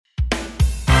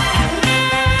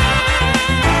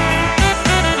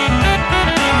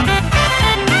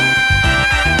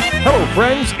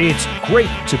Friends, it's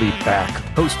great to be back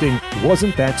hosting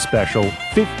Wasn't That Special,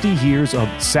 50 years of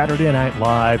Saturday Night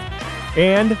Live.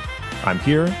 And I'm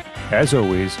here, as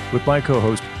always, with my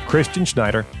co-host, Christian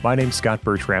Schneider. My name's Scott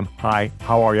Bertram. Hi,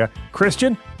 how are you?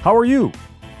 Christian, how are you?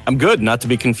 I'm good, not to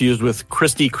be confused with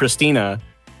Christina,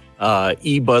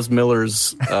 E. Buzz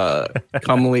Miller's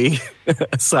comely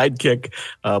sidekick,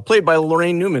 played by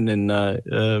Lorraine Newman in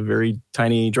a very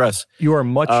tiny dress. You are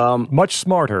much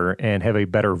smarter and have a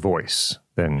better voice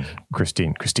than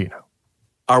Christina.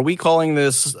 Are we calling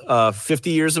this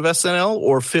 50 years of SNL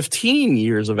or 15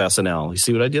 years of SNL? You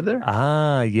see what I did there?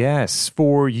 Ah, yes.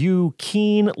 For you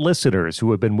keen listeners who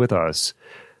have been with us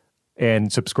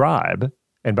and subscribe,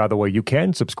 and by the way, you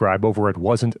can subscribe over at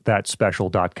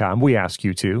wasn'tthatspecial.com. We ask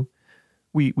you to.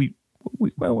 We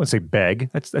I don't want to say beg.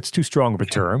 That's too strong of a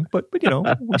term, but you know,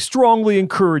 we strongly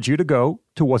encourage you to go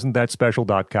to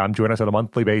wasn'tthatspecial.com. Join us on a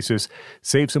monthly basis,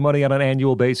 save some money on an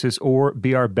annual basis, or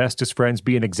be our bestest friends,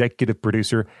 be an executive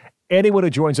producer. Anyone who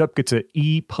joins up gets an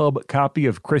EPUB copy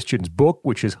of Christian's book,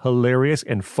 which is hilarious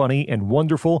and funny and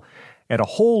wonderful, and a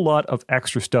whole lot of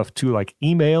extra stuff too, like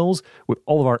emails with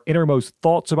all of our innermost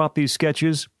thoughts about these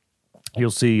sketches. You'll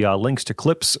see links to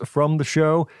clips from the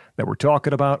show that we're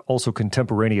talking about, also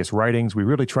contemporaneous writings. We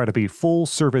really try to be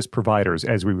full-service providers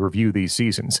as we review these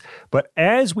seasons. But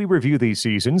as we review these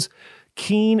seasons,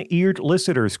 keen-eared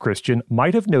listeners, Christian,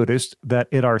 might have noticed that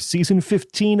in our Season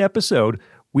 15 episode,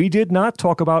 we did not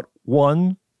talk about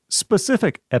one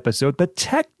specific episode that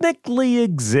technically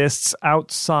exists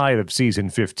outside of Season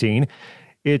 15.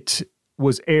 It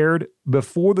was aired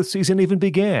before the season even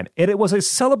began, and it was a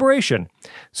celebration.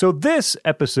 So this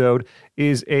episode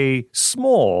is a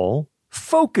small,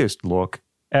 focused look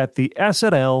at the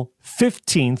SNL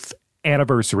 15th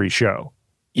anniversary show.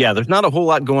 Yeah, there's not a whole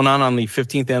lot going on the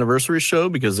 15th anniversary show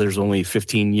because there's only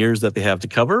 15 years that they have to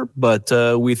cover, but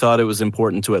we thought it was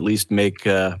important to at least make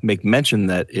mention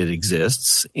that it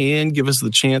exists and give us the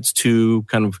chance to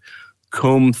kind of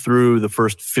comb through the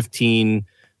first 15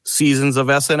 seasons of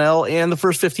SNL and the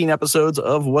first 15 episodes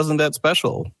of Wasn't That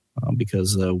Special,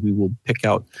 because we will pick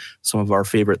out some of our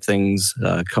favorite things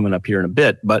coming up here in a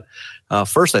bit. But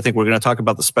first, I think we're going to talk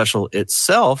about the special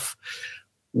itself,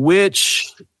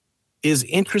 which is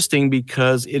interesting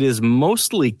because it is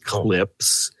mostly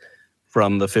clips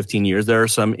from the 15 years. There are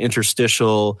some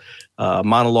interstitial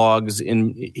monologues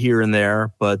in here and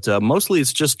there, but mostly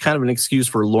it's just kind of an excuse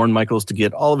for Lorne Michaels to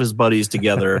get all of his buddies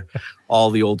together, all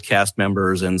the old cast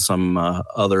members and some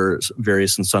other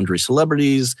various and sundry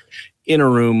celebrities in a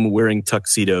room wearing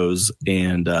tuxedos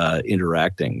and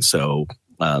interacting. So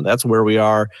that's where we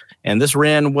are. And this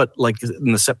ran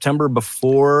in the September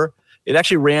before. It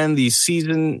actually ran the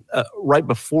season right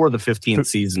before the 15th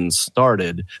season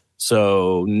started.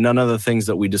 So none of the things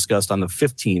that we discussed on the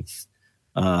 15th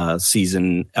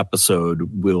season episode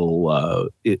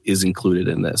is included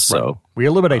in this. Right. So we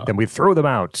eliminate them. We throw them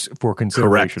out for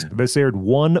consideration. Correct. This aired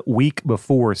 1 week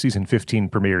before season 15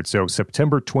 premiered. So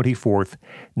September 24th,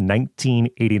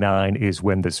 1989 is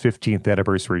when this 15th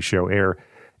anniversary show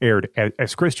aired.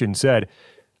 As Christian said,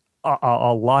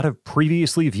 a lot of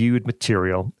previously viewed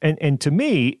material. And to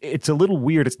me, it's a little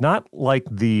weird. It's not like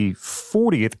the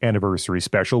 40th anniversary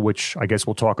special, which I guess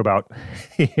we'll talk about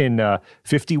in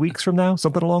 50 weeks from now,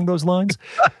 something along those lines,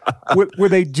 where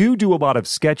they do a lot of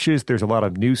sketches. There's a lot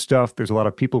of new stuff. There's a lot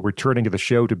of people returning to the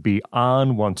show to be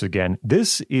on once again.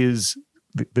 This is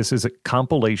a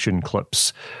compilation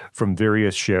clips from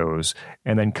various shows,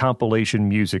 and then compilation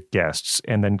music guests,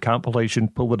 and then compilation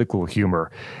political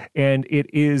humor. And it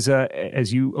is,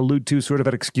 as you allude to, sort of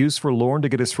an excuse for Lorne to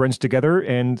get his friends together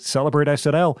and celebrate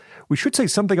SNL. We should say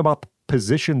something about the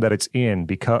position that it's in,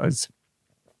 because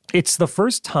it's the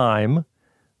first time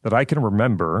that I can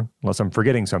remember, unless I'm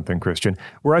forgetting something, Christian,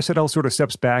 where SNL sort of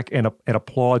steps back and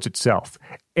applauds itself,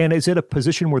 and is in a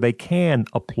position where they can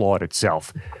applaud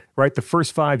itself, right? The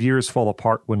first 5 years fall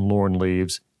apart when Lorne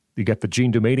leaves. You get the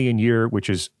Gene Domanian year, which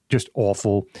is just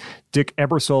awful. Dick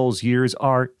Ebersol's years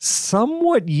are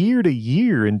somewhat year to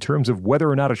year in terms of whether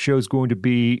or not a show is going to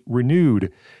be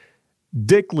renewed.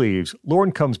 Dick leaves.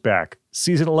 Lorne comes back.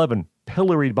 Season 11,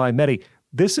 pilloried by many.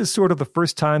 This is sort of the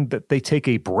first time that they take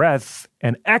a breath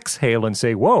and exhale and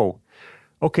say, whoa,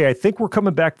 okay, I think we're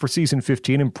coming back for season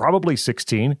 15 and probably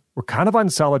 16. We're kind of on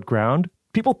solid ground.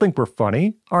 People think we're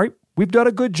funny. All right, we've done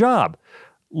a good job.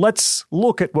 Let's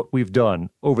look at what we've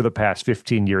done over the past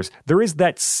 15 years. There is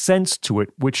that sense to it,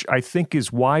 which I think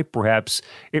is why perhaps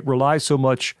it relies so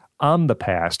much on the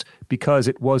past, because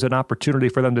it was an opportunity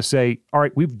for them to say, all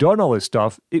right, we've done all this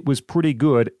stuff. It was pretty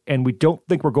good, and we don't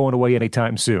think we're going away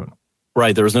anytime soon.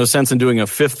 Right. There was no sense in doing a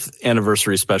 5th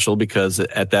anniversary special because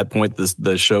at that point,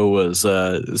 the show was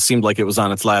seemed like it was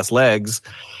on its last legs.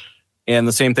 And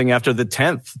the same thing after the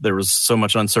 10th. There was so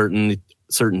much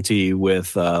uncertainty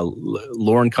with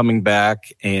Lorne coming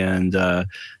back and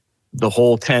the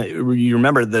whole 10. You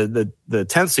remember the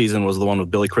 10th season was the one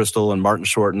with Billy Crystal and Martin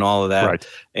Short and all of that. Right.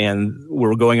 And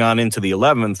we're going on into the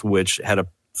 11th, which had a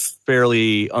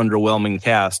fairly underwhelming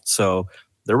cast. So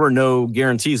there were no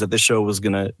guarantees that this show was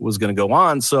gonna go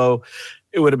on. So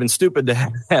it would have been stupid to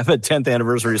have a 10th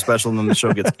anniversary special and then the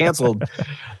show gets canceled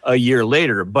a year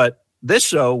later. But this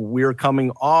show, we're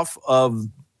coming off of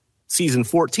season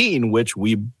 14, which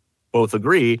we both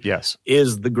agree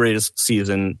is the greatest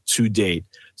season to date.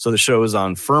 So the show is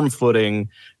on firm footing.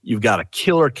 You've got a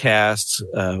killer cast.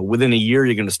 Within a year,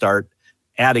 you're going to start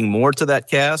adding more to that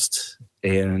cast.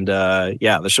 And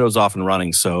the show's off and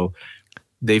running. So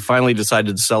they finally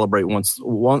decided to celebrate once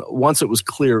it was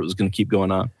clear it was going to keep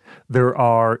going on. There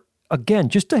are, again,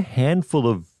 just a handful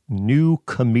of new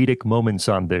comedic moments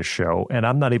on this show, and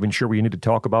I'm not even sure we need to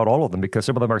talk about all of them because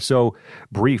some of them are so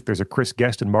brief. There's a Chris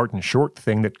Guest and Martin Short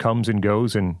thing that comes and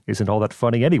goes and isn't all that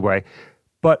funny anyway.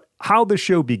 But how the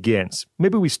show begins,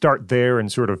 maybe we start there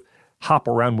and sort of hop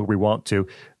around where we want to.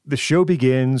 The show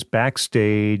begins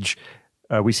backstage.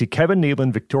 We see Kevin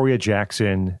Nealon, Victoria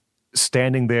Jackson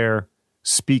standing there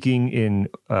speaking in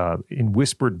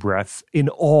whispered breath, in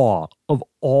awe of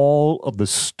all of the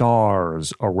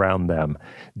stars around them.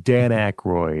 Dan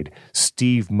Aykroyd,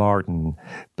 Steve Martin,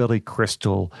 Billy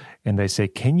Crystal, and they say,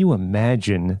 can you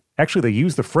imagine, actually they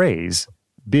use the phrase,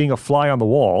 being a fly on the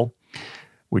wall,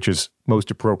 which is most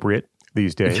appropriate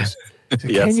these days. Yes.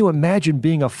 Can you imagine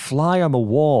being a fly on the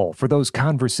wall for those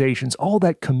conversations, all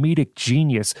that comedic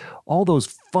genius, all those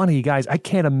funny guys? I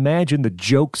can't imagine the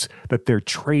jokes that they're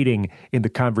trading in the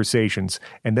conversations.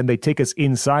 And then they take us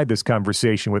inside this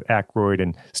conversation with Aykroyd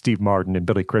and Steve Martin and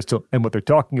Billy Crystal. And what they're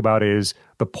talking about is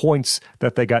the points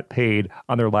that they got paid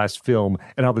on their last film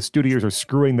and how the studios are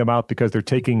screwing them out because they're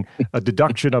taking a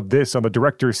deduction of this on the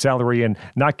director's salary and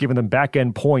not giving them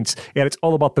back-end points. And it's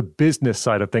all about the business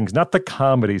side of things, not the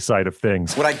comedy side of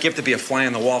things. What I'd give to be a fly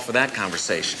on the wall for that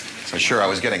conversation. So sure, I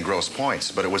was getting gross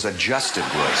points, but it was adjusted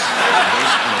gross,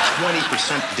 based on a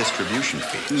 20% distribution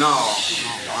fee. No.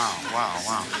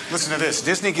 Wow. Listen to this.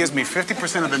 Disney gives me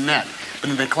 50% of the net, but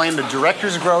then they claim the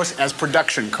director's gross as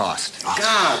production cost.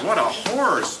 God, what a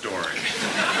horror story.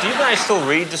 Do you guys still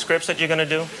read the scripts that you're going to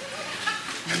do?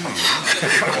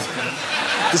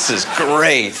 This is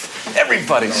great.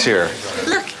 Everybody's here.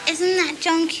 Look, isn't that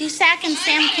Joan Cusack and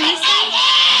Sam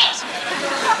Kinison?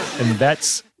 And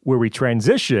that's where we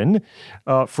transition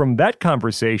from that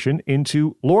conversation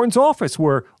into Lorne's office,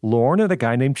 where Lorne and a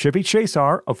guy named Chevy Chase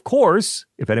are, of course,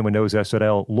 if anyone knows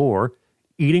SNL lore,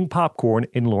 eating popcorn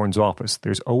in Lorne's office.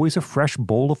 There's always a fresh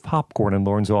bowl of popcorn in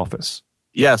Lorne's office.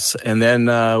 Yes, and then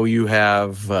you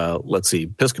have, let's see,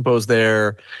 Piscopo's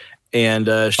there, and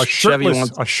a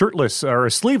shirtless or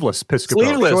a sleeveless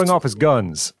Piscopo showing off his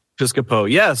guns. Piscopo,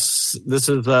 yes, this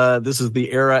is the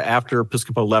era after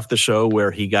Piscopo left the show where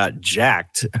he got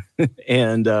jacked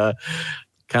and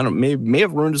kind of may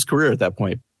have ruined his career at that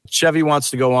point. Chevy wants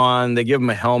to go on. They give him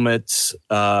a helmet.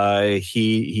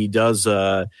 He does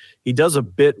a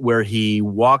bit where he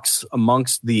walks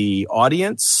amongst the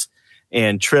audience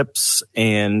and trips,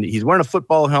 and he's wearing a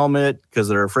football helmet because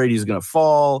they're afraid he's going to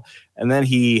fall. And then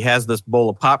he has this bowl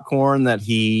of popcorn that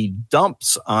he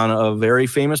dumps on a very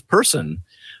famous person.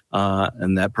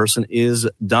 And that person is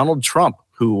Donald Trump,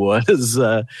 who was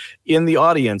in the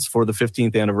audience for the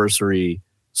 15th anniversary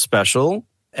special.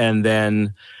 And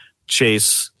then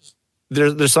Chase,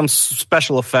 there's some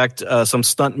special effect, some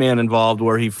stuntman involved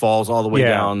where he falls all the way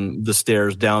down the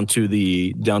stairs, down to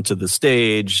the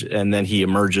stage, and then he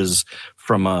emerges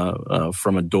from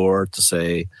a door to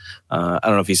say, I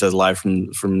don't know if he says live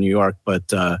from New York, but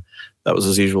that was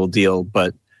his usual deal.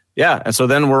 But yeah, and so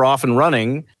then we're off and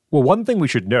running. Well, one thing we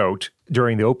should note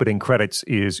during the opening credits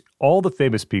is all the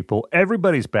famous people,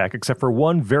 everybody's back except for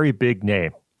one very big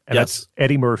name, and that's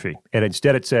Eddie Murphy. And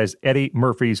instead it says Eddie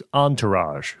Murphy's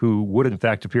entourage, who would in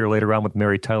fact appear later on with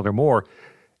Mary Tyler Moore.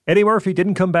 Eddie Murphy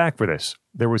didn't come back for this.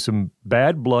 There was some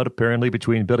bad blood apparently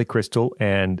between Billy Crystal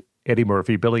and Eddie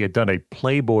Murphy. Billy had done a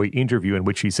Playboy interview in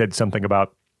which he said something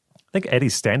about, I think,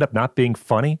 Eddie's stand-up not being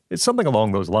funny. It's something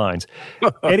along those lines.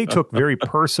 Eddie took very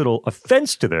personal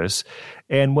offense to this,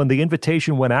 and when the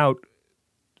invitation went out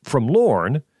from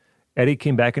Lorne, Eddie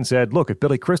came back and said, look, if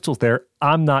Billy Crystal's there,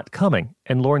 I'm not coming.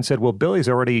 And Lorne said, well, Billy's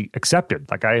already accepted.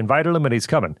 Like, I invited him and he's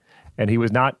coming. And he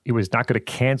was not going to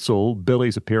cancel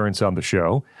Billy's appearance on the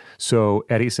show. So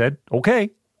Eddie said, okay.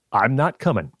 I'm not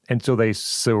coming. And so they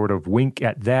sort of wink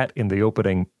at that in the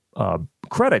opening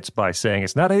credits by saying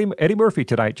it's not Eddie Murphy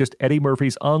tonight, just Eddie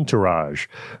Murphy's entourage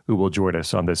who will join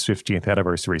us on this 15th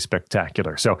anniversary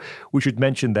spectacular. So we should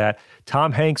mention that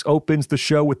Tom Hanks opens the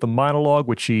show with the monologue,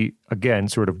 which he, again,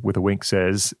 sort of with a wink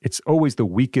says, it's always the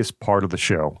weakest part of the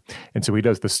show. And so he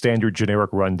does the standard generic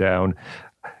rundown.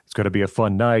 It's going to be a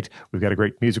fun night. We've got a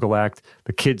great musical act.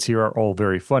 The kids here are all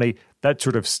very funny. That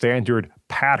sort of standard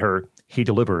patter he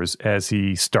delivers as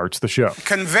he starts the show.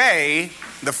 Convey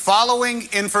the following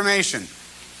information.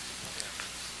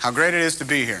 How great it is to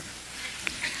be here.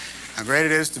 How great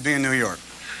it is to be in New York.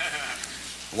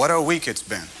 What a week it's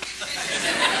been.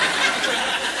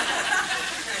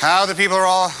 How the people are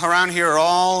all around here are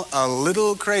all a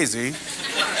little crazy.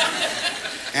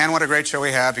 And what a great show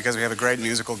we have because we have a great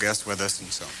musical guest with us,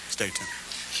 and so stay tuned.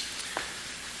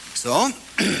 So,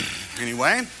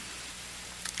 anyway,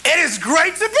 it is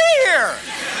great to be here.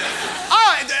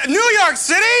 Oh, New York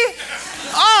City.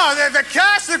 Oh, the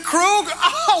cast, the crew.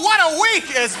 Oh, what a week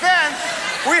it's been.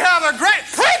 We have a great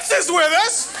Prince is with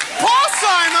us. Paul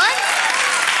Simon.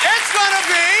 It's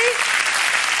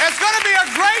gonna be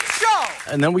a great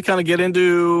show. And then we kind of get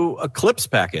into a clips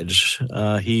package.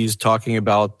 He's talking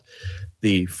about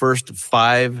the first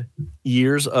 5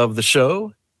 years of the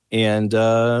show. And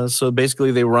so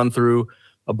basically they run through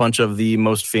a bunch of the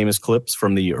most famous clips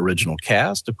from the original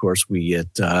cast. Of course, we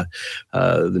get the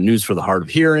News for the Hard of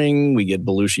Hearing. We get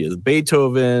Belushi as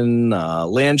Beethoven.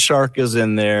 Landshark is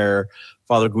in there.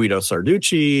 Father Guido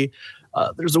Sarducci.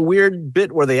 There's a weird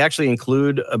bit where they actually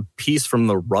include a piece from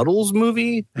the Ruddles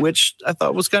movie, which I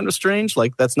thought was kind of strange.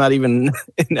 Like, that's not even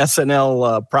an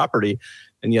SNL property.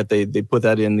 And yet they put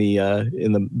that in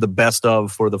the best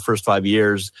of for the first 5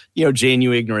 years. You know, Jane,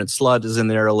 You Ignorant Slut is in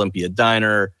there, Olympia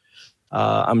Diner.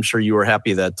 I'm sure you were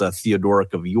happy that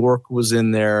Theodoric of York was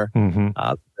in there,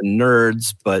 the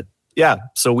Nerds. But yeah,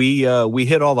 so we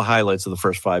hit all the highlights of the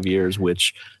first 5 years,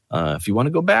 which if you want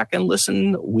to go back and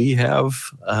listen, we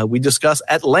discuss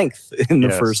at length in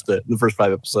the first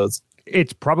 5 episodes.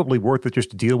 It's probably worth it just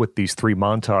to deal with these 3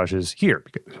 montages here.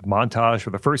 A montage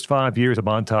for the first 5 years, a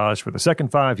montage for the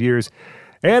second 5 years,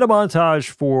 and a montage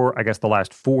for, I guess, the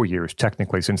last 4 years,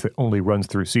 technically, since it only runs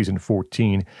through season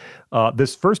 14.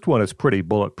 This first one is pretty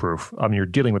bulletproof. I mean, you're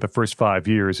dealing with the first 5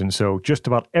 years, and so just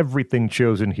about everything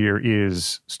chosen here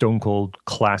is stone cold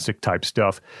classic type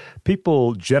stuff.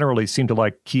 People generally seem to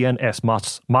like Quien es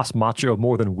Mas Macho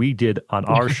more than we did on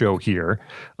our show here,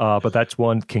 but that's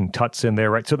one. King Tut's in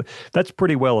there, right? So that's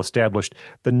pretty well established.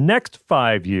 The next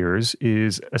 5 years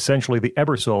is essentially the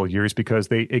Ebersol years because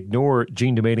they ignore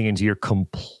Gene Domanian's year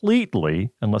completely,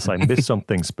 unless I missed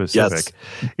something specific.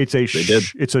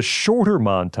 Yes, it's a shorter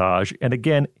montage, and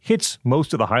again, hits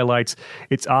most of the highlights.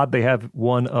 It's odd they have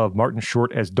one of Martin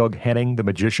Short as Doug Henning, the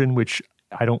magician, which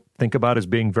I don't think about as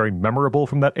being very memorable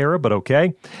from that era, but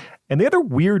okay. And the other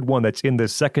weird one that's in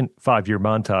this second 5 year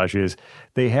montage is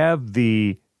they have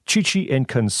the Chi-Chi and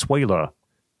Consuela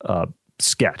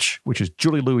sketch, which is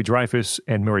Julie Louis-Dreyfus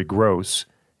and Mary Gross.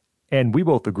 And we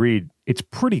both agreed it's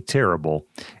pretty terrible.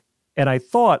 And I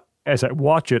thought, as I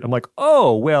watch it, I'm like,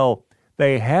 oh, well,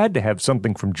 they had to have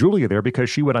something from Julia there because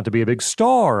she went on to be a big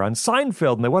star on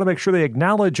Seinfeld, and they want to make sure they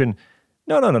acknowledge. And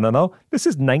no. This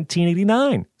is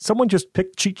 1989. Someone just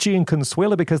picked Chi-Chi and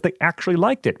Consuela because they actually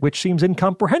liked it, which seems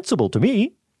incomprehensible to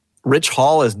me. Rich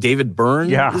Hall as David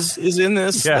Byrne is in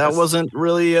this. Yes. That wasn't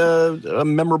really a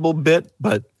memorable bit,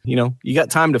 but, you know, you got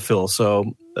time to fill.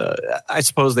 So I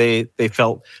suppose they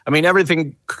felt, I mean,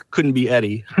 everything couldn't be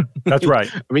Eddie. That's right.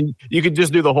 I mean, you could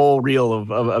just do the whole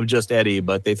reel of just Eddie,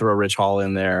 but they throw Rich Hall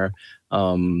in there.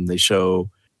 They show,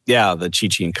 the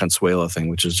Chi-Chi and Consuela thing,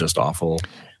 which is just awful.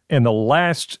 In the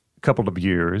last couple of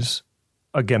years,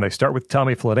 again, they start with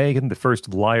Tommy Flanagan, the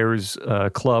first Liars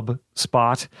Club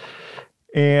spot.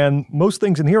 And most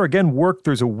things in here, again, work.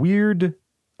 There's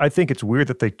I think it's weird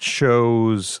that they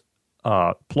chose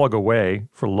Plug Away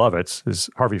for Lovitz, his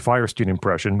Harvey Fierstein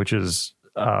impression, which is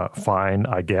fine,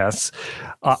 I guess.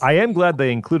 I am glad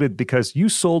they included, because you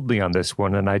sold me on this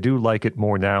one, and I do like it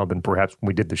more now than perhaps when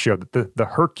we did the show. The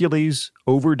Hercules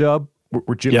overdub,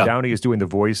 where Jim Downey is doing the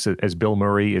voice as Bill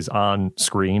Murray is on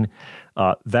screen.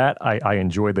 That I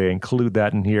enjoy. They include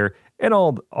that in here, and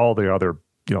all the other,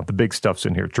 the big stuff's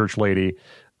in here. Church Lady,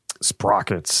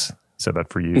 Sprockets, said that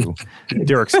for you.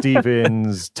 Derek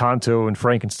Stevens, Tonto and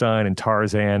Frankenstein and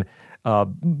Tarzan.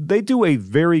 They do a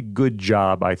very good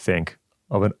job, I think,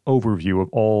 of an overview of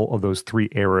all of those 3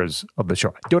 eras of the show.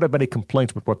 I don't have any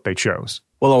complaints with what they chose.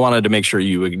 Well, I wanted to make sure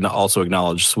you also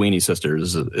acknowledge Sweeney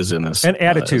Sisters is in this. And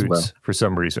Attitudes, well. For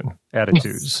some reason.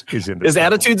 Attitudes is in this. Is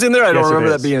Attitudes in there? I don't remember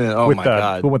that being in it. Oh, my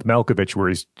God. The one with Malkovich where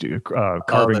he's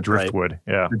carving driftwood.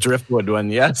 Right. Yeah. The driftwood one,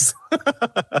 yes.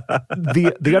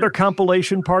 The other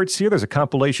compilation parts here, there's a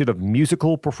compilation of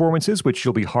musical performances, which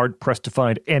you'll be hard-pressed to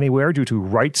find anywhere due to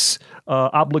rights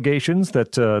obligations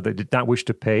that they did not wish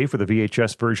to pay for the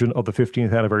VHS version of the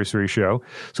 15th anniversary show.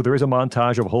 So there is a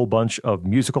montage of a whole bunch of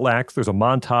musical acts. There's a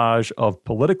montage of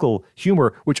political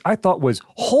humor, which I thought was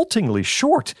haltingly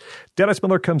short. Dennis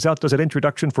Miller comes out, does an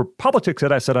introduction for politics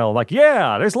at SNL. Like,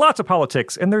 yeah, there's lots of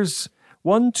politics. And there's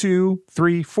 1, 2,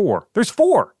 3, 4. There's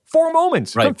four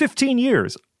moments from 15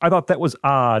 years. I thought that was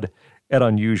odd and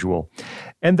unusual.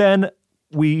 And then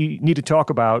we need to talk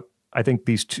about, I think,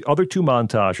 these other two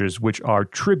montages, which are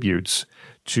tributes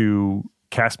to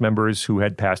cast members who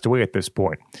had passed away at this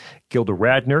point. Gilda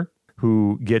Radner,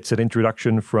 who gets an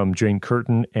introduction from Jane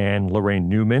Curtin and Lorraine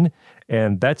Newman.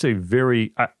 And that's a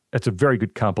very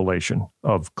good compilation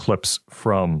of clips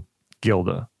from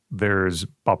Gilda. There's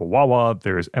Baba Wawa,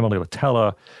 there's Emily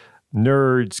Latella,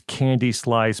 Nerds, Candy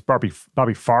Slice, Bobby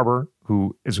Farber,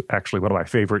 who is actually one of my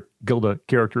favorite Gilda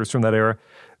characters from that era.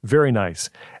 Very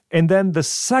nice. And then the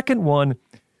second one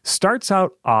starts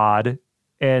out odd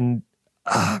and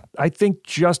I think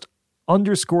just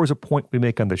underscores a point we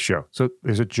make on the show. So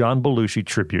there's a John Belushi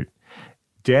tribute.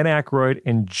 Dan Aykroyd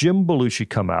and Jim Belushi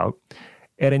come out,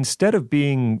 and instead of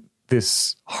being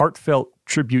this heartfelt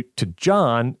tribute to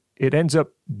John, it ends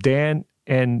up Dan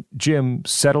and Jim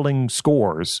settling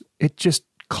scores. It just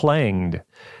clanged.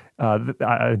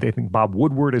 I think Bob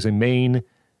Woodward is a main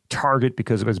target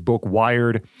because of his book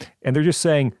Wired, and they're just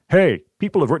saying, hey,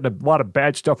 people have written a lot of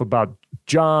bad stuff about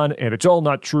John, and it's all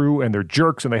not true, and they're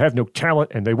jerks, and they have no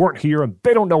talent, and they weren't here, and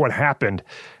they don't know what happened.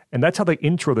 And that's how they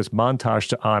intro this montage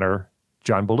to honor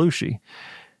John Belushi.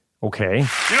 Okay.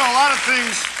 You know, a lot of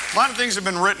things have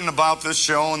been written about this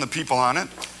show and the people on it.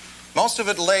 Most of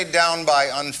it laid down by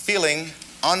unfeeling,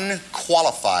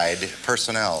 unqualified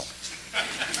personnel.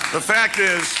 The fact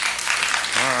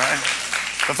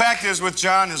is, with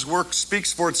John, his work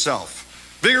speaks for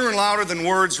itself. Bigger and louder than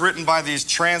words written by these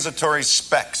transitory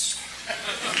specks.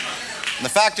 And the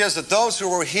fact is that those who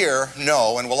were here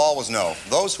know and will always know.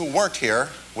 Those who weren't here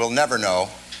will never know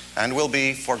and will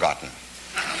be forgotten.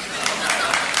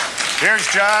 Here's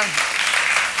John.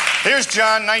 Here's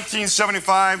John,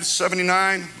 1975,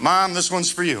 79. Mom, this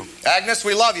one's for you. Agnes,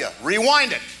 we love you.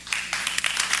 Rewind it.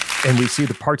 And we see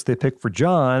the parts they picked for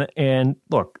John. And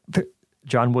look,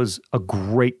 John was a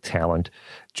great talent.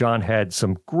 John had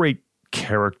some great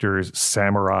characters,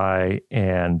 Samurai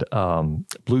and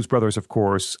Blues Brothers, of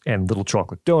course, and Little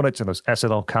Chocolate Donuts, and those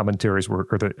SNL commentaries, or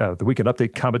the Weekend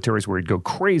Update commentaries where he'd go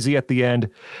crazy at the end.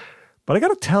 But I got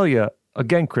to tell you,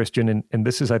 again, Christian, and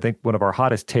this is, I think, one of our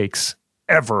hottest takes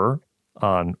ever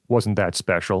on Wasn't That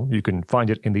Special. You can find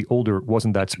it in the older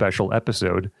Wasn't That Special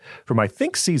episode from, I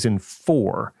think, season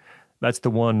 4. That's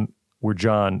the one where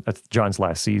that's John's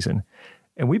last season.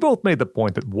 And we both made the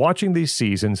point that watching these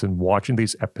seasons and watching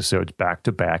these episodes back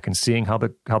to back and seeing how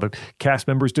the cast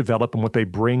members develop and what they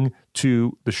bring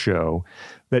to the show,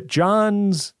 that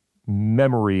John's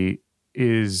memory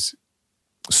is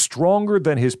stronger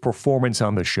than his performance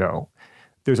on the show.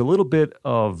 There's a little bit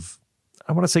of,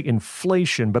 I want to say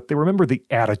inflation, but they remember the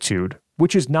attitude,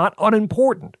 which is not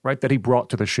unimportant, right, that he brought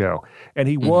to the show. And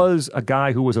he was a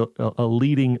guy who was a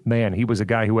leading man. He was a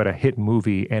guy who had a hit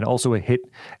movie and also a hit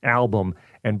album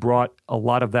and brought a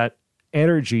lot of that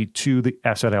energy to the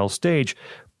SNL stage.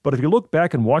 But if you look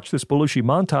back and watch this Belushi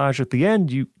montage at the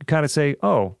end, you kind of say,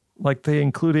 oh, like they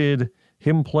included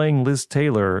him playing Liz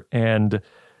Taylor and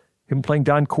him playing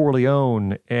Don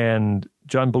Corleone and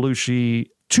John Belushi,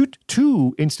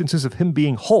 two instances of him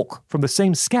being Hulk from the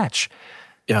same sketch.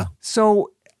 Yeah.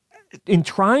 So in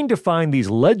trying to find these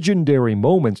legendary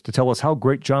moments to tell us how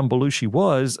great John Belushi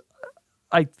was,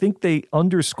 I think they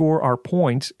underscore our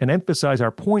point and emphasize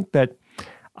our point that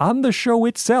on the show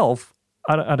itself,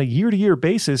 on a year-to-year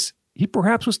basis, he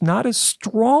perhaps was not as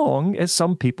strong as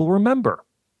some people remember.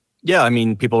 Yeah, I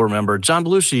mean, people remember John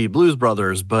Belushi, Blues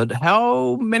Brothers, but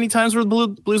how many times were the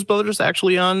Blues Brothers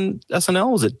actually on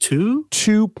SNL? Was it 2?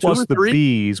 2 plus 2 or the 3?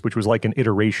 Bees, which was like an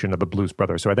iteration of the Blues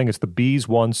Brothers. So I think it's the Bees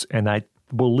once, and I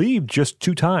believe just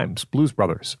 2 times Blues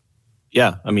Brothers.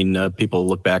 Yeah, I mean, people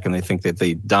look back and they think that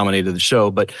they dominated the show,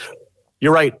 but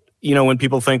you're right. You know, when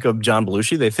people think of John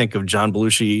Belushi, they think of John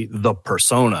Belushi, the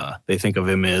persona. They think of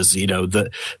him as, you know,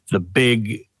 the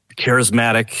big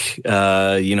charismatic,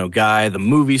 guy, the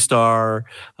movie star.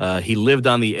 He lived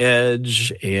on the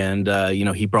edge and,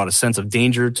 he brought a sense of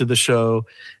danger to the show.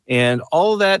 And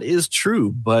all of that is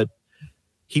true. But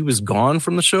he was gone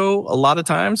from the show a lot of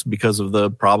times because of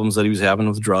the problems that he was having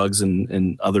with drugs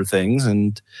and other things.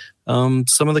 And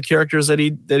some of the characters that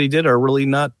he did are really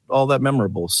not all that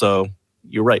memorable. So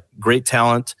you're right. Great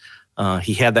talent.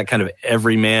 He had that kind of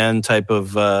everyman type of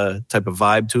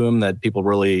vibe to him that people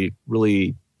really,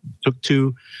 really took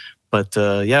to. But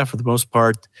yeah, for the most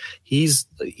part, he's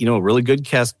a really good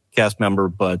cast member,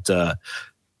 but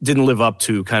didn't live up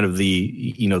to kind of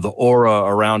the the aura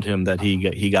around him that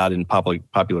he got in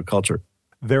popular culture.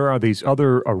 There are these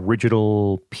other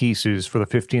original pieces for the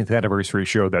 15th anniversary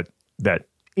show that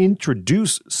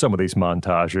introduce some of these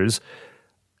montages.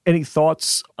 Any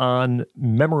thoughts on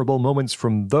memorable moments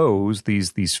from those,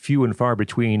 these few and far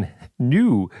between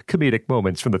new comedic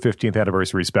moments from the 15th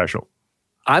anniversary special?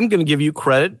 I'm going to give you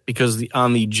credit because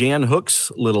on the Jan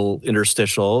Hooks little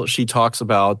interstitial, she talks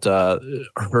about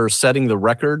her setting the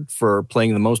record for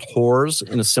playing the most whores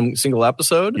in a single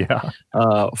episode.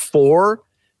 Yeah. 4.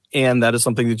 And that is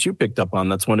something that you picked up on.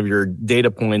 That's one of your data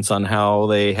points on how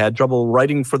they had trouble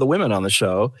writing for the women on the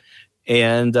show.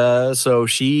 And so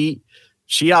she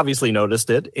obviously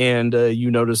noticed it, and you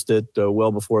noticed it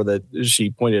well before that she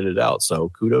pointed it out. So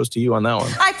kudos to you on that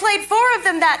one. I played 4 of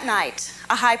them that night.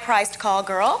 A high-priced call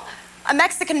girl, a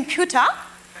Mexican puta,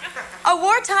 a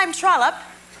wartime trollop,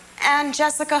 and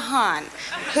Jessica Hahn,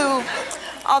 who,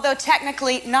 although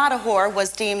technically not a whore,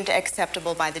 was deemed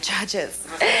acceptable by the judges.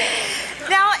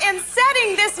 Now, in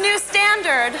setting this new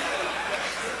standard,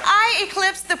 I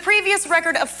eclipsed the previous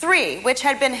record of 3, which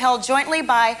had been held jointly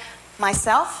by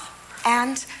myself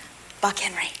and Buck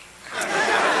Henry.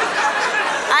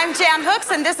 I'm Jan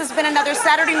Hooks, and this has been another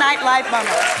Saturday Night Live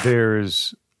moment.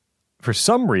 There's, for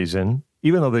some reason,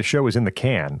 even though the show is in the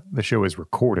can, the show is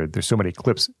recorded, there's so many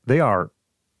clips, they are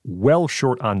well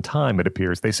short on time, it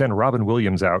appears. They send Robin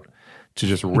Williams out to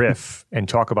just riff and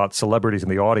talk about celebrities in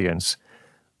the audience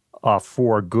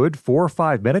for a good 4 or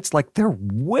 5 minutes. Like, they're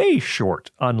way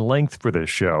short on length for this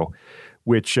show,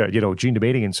 which, Gene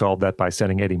Domanian solved that by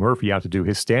sending Eddie Murphy out to do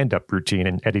his stand-up routine,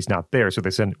 and Eddie's not there, so they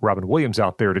send Robin Williams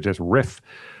out there to just riff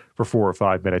for 4 or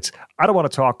 5 minutes. I don't want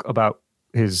to talk about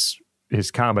his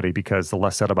comedy because the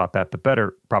less said about that, the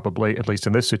better, probably, at least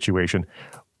in this situation.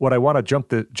 What I want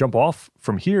to jump off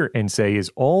from here and say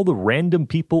is all the random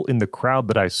people in the crowd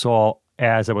that I saw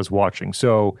as I was watching.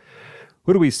 So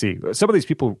who do we see? Some of these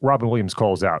people Robin Williams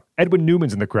calls out. Edwin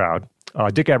Newman's in the crowd,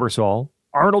 Dick Ebersol,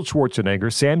 Arnold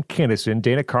Schwarzenegger, Sam Kinison,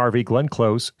 Dana Carvey, Glenn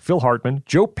Close, Phil Hartman,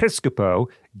 Joe Piscopo,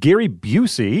 Gary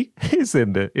Busey is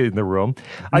in the room.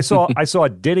 I saw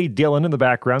Denny Dillon in the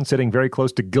background sitting very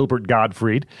close to Gilbert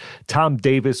Gottfried. Tom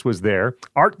Davis was there.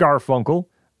 Art Garfunkel,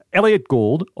 Elliot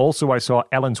Gould. Also, I saw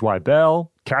Ellen Zweibel,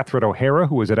 Catherine O'Hara,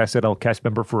 who was an SNL cast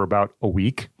member for about a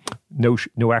week.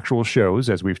 No actual shows,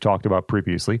 as we've talked about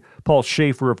previously. Paul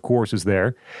Schaefer, of course, is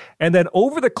there. And then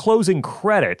over the closing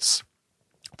credits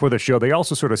for the show, they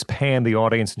also sort of pan the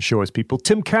audience and show us people.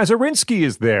 Tim Kazurinsky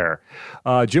is there.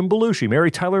 Jim Belushi, Mary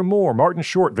Tyler Moore, Martin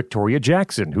Short, Victoria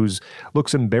Jackson, who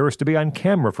looks embarrassed to be on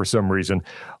camera for some reason,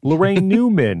 Lorraine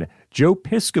Newman, Joe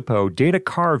Piscopo, Dana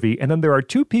Carvey, and then there are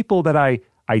 2 people that I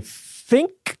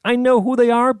think I know who they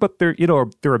are, but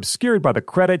they're obscured by the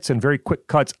credits and very quick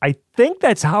cuts. I think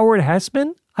that's Howard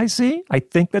Hessman. I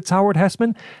think that's Howard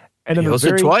Hessman. And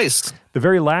then twice. The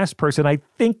very last person I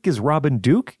think is Robin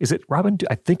Duke. Is it Robin Duke?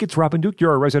 I think it's Robin Duke.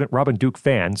 You're a resident Robin Duke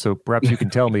fan, so perhaps you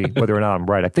can tell me whether or not I'm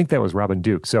right. I think that was Robin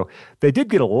Duke. So they did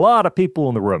get a lot of people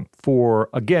in the room for,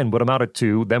 again, what amounted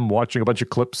to them watching a bunch of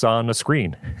clips on a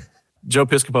screen. Joe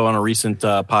Piscopo on a recent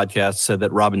podcast said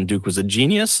that Robin Duke was a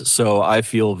genius, so I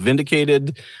feel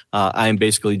vindicated. I am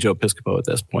basically Joe Piscopo at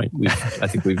this point. I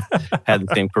think we've had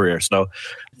the same career. So,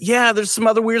 yeah, there's some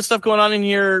other weird stuff going on in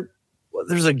here.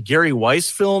 There's a Gary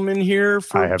Weiss film in here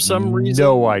for some reason. I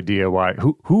have no idea why.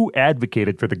 Who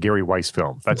advocated for the Gary Weiss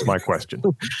film? That's my question.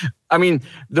 I mean,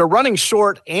 they're running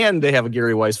short, and they have a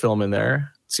Gary Weiss film in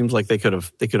there. Seems like they could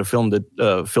have filled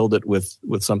it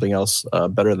with something else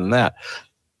better than that.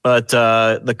 But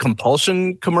the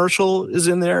Compulsion commercial is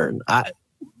in there.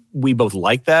 We both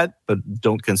like that, but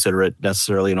don't consider it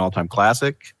necessarily an all-time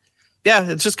classic. Yeah,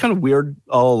 it's just kind of weird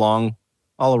all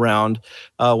around.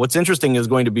 What's interesting is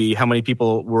going to be how many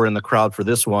people were in the crowd for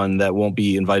this one that won't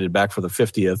be invited back for the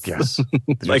 50th. Yes.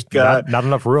 Not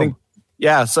enough room.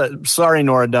 Yeah, so, sorry,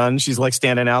 Nora Dunn. She's like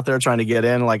standing out there trying to get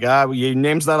in. Like, your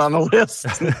name's not on the list.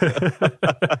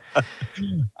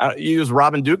 Is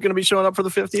Robin Duke going to be showing up for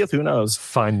the 50th? Who knows?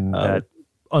 Find that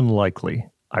unlikely,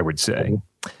 I would say.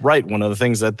 Right. One of the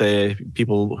things that the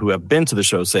people who have been to the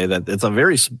show say that it's a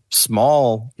very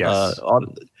small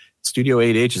Studio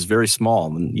 8H is very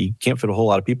small, and you can't fit a whole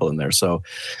lot of people in there. So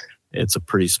it's a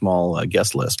pretty small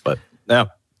guest list. But now,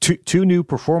 Two new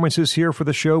performances here for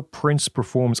the show. Prince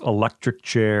performs Electric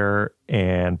Chair,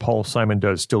 and Paul Simon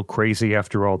does Still Crazy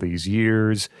after all these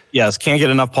years. Yes, can't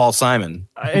get enough Paul Simon.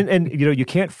 And you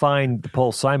can't find the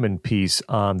Paul Simon piece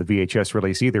on the VHS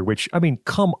release either, which, I mean,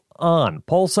 come on.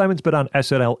 Paul Simon's been on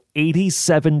SNL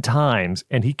 87 times,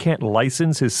 and he can't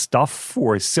license his stuff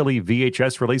for a silly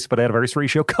VHS release of an anniversary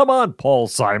show. Come on, Paul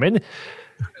Simon.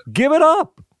 Give it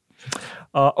up.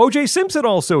 O.J. Simpson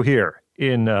also here.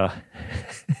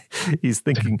 He's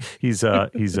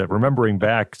remembering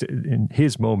back in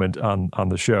his moment on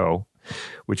the show,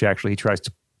 which actually he tries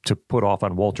to put off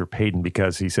on Walter Payton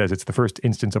because he says it's the first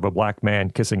instance of a black man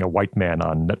kissing a white man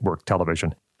on network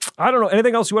television. I don't know.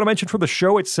 Anything else you want to mention for the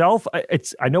show itself?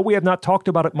 I know we have not talked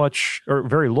about it much or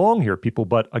very long here, people,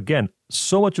 but again,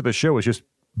 so much of the show is just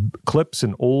clips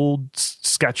and old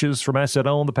sketches from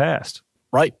SNL in the past.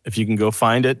 Right. If you can go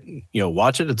find it,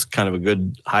 watch it. It's kind of a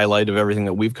good highlight of everything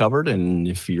that we've covered. And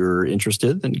if you're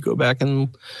interested, then you go back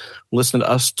and listen to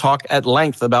us talk at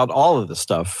length about all of this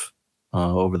stuff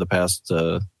over the past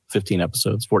 14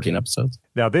 episodes.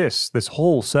 Now, this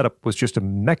whole setup was just a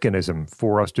mechanism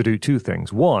for us to do two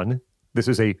things. One, this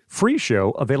is a free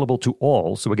show available to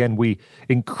all. So again, we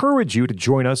encourage you to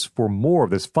join us for more of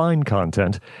this fine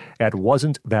content at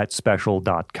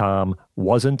wasn'tthatspecial.com,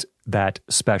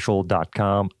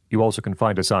 wasn'tthatspecial.com. You also can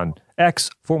find us on X,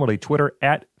 formerly Twitter,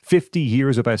 at 50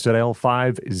 Years of SNL,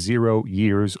 50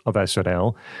 Years of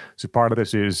SNL. So part of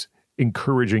this is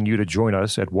encouraging you to join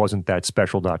us at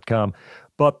wasn'tthatspecial.com.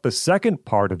 But the second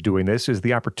part of doing this is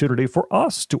the opportunity for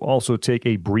us to also take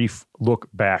a brief look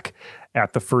back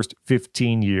at the first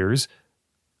 15 years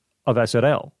of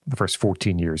SNL, the first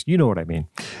 14 years. You know what I mean.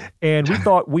 And we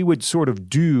thought we would sort of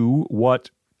do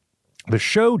what the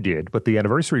show did, what the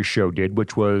anniversary show did,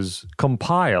 which was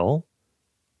compile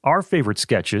our favorite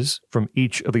sketches from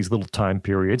each of these little time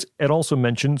periods and also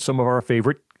mention some of our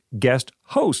favorite guest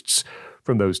hosts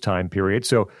from those time periods.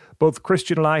 So both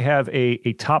Christian and I have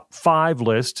a top 5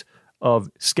 list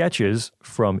of sketches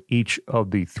from each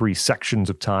of the 3 sections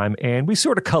of time, and we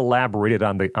sort of collaborated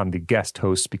on the guest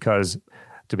hosts because,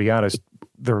 to be honest,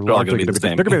 they're largely going to be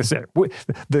the same.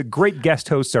 The great guest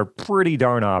hosts are pretty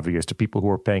darn obvious to people who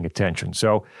are paying attention.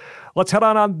 So let's head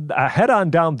on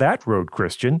down that road,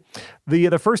 Christian.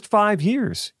 The first 5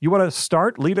 years. You want to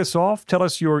start? Lead us off. Tell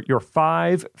us your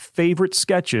 5 favorite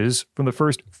sketches from the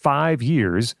first 5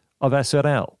 years of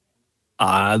SNL.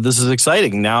 This is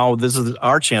exciting. Now this is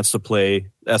our chance to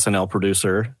play SNL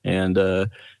producer and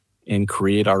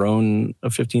create our own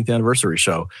 15th anniversary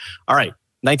show. All right,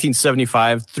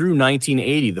 1975 through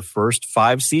 1980, the first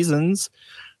 5 seasons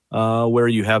where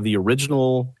you have the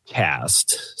original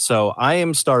cast. So I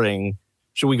am starting.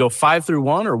 Should we go 5 through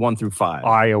 1 or 1 through 5?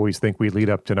 I always think we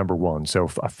lead up to number 1. So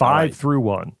 5 through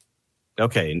 1.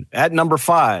 Okay, at number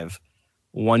 5,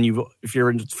 if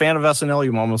you're a fan of SNL,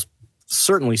 you've almost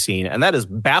certainly seen, and that is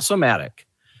Bassomatic.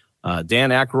 Dan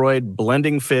Aykroyd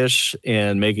blending fish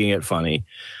and making it funny.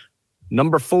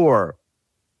 Number 4,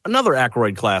 another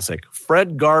Aykroyd classic,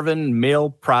 Fred Garvin, male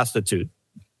prostitute.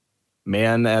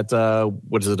 Man at, a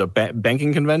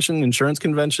banking convention, insurance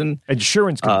convention?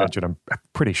 Insurance convention, I'm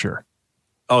pretty sure.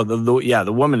 Oh,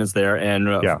 the woman is there,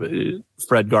 and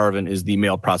Fred Garvin is the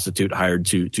male prostitute hired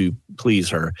to please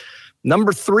her.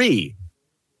 Number 3,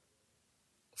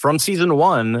 from season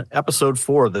 1, episode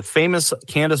 4, the famous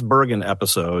Candice Bergen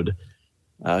episode.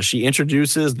 She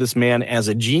introduces this man as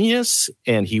a genius,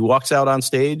 and he walks out on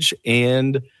stage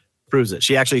and proves it.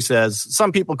 She actually says,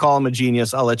 some people call him a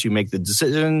genius. I'll let you make the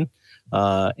decision.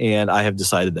 And I have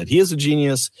decided that he is a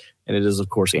genius. And it is, of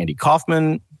course, Andy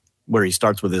Kaufman, where he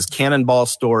starts with his cannonball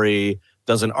story,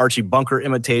 does an Archie Bunker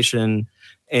imitation,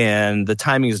 and the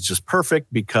timing is just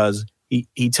perfect because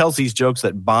he tells these jokes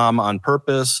that bomb on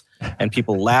purpose, and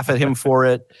people laugh at him for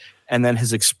it. And then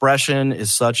his expression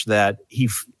is such that he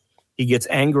gets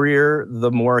angrier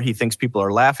the more he thinks people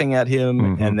are laughing at him.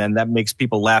 Mm-hmm. And then that makes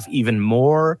people laugh even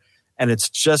more. And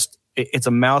it's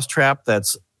a mousetrap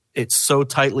it's so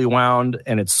tightly wound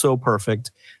and it's so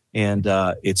perfect. And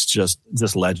it's just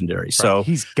legendary. Right. So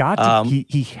he's got to,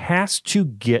 he has to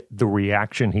get the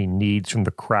reaction he needs from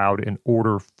the crowd in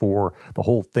order for the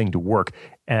whole thing to work.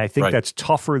 And I think that's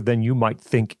tougher than you might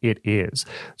think it is.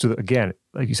 So again,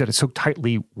 like you said, it's so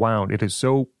tightly wound. It is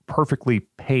so perfectly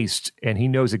paced, and he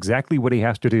knows exactly what he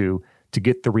has to do to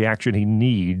get the reaction he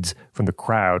needs from the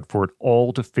crowd for it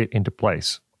all to fit into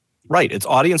place. Right. It's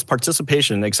audience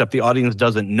participation, except the audience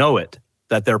doesn't know it,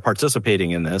 that they're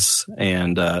participating in this.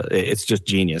 And it's just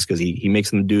genius because he makes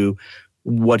them do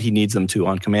what he needs them to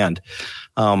on command.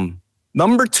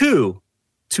 Number 2,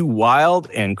 2 wild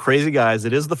and crazy guys.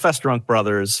 It is the Festrunk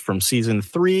brothers from season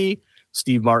 3,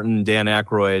 Steve Martin, Dan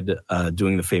Aykroyd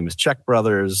doing the famous Czech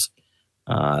Brothers.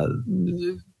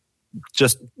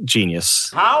 Just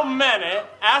genius. How many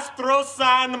Astro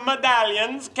sign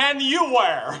medallions can you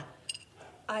wear?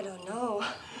 I don't know.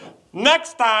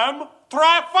 Next time,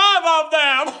 try 5 of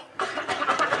them.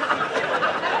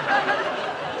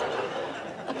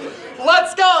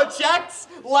 Let's go, Czechs.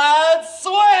 Let's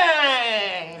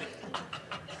swing.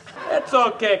 It's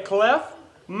okay, Cliff.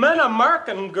 Men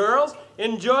American girls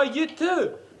enjoy you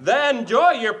too. They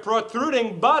enjoy your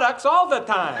protruding buttocks all the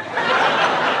time.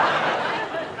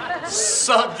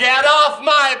 So get off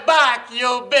my back,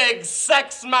 you big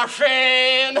sex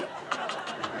machine.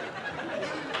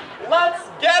 Let's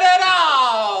get it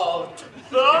out.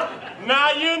 So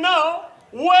now you know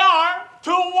we are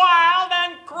two wild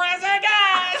and crazy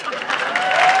guys.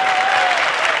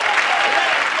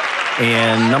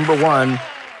 And number 1,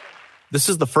 this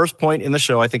is the first point in the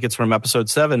show, I think it's from episode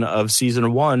 7 of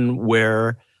season 1,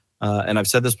 where, and I've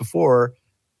said this before,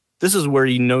 this is where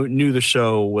you knew the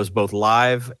show was both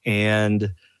live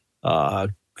and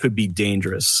could be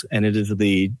dangerous. And it is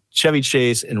the Chevy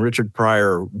Chase and Richard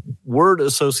Pryor word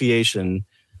association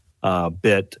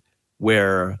bit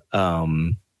where,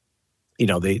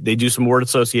 they do some word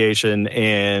association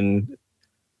and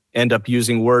end up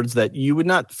using words that you would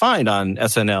not find on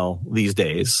SNL these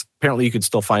days. Apparently you could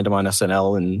still find them on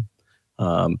SNL and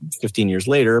 15 years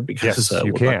later because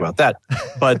we'll talk about that.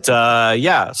 But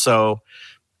so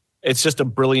it's just a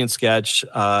brilliant sketch.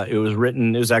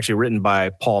 It was actually written by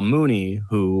Paul Mooney,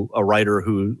 a writer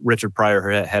who Richard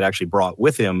Pryor had actually brought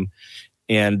with him.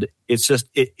 And it's just,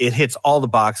 it hits all the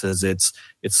boxes. It's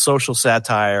social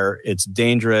satire. It's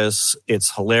dangerous.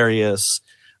 It's hilarious.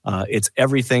 It's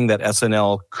everything that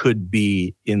SNL could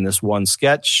be in this one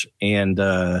sketch. And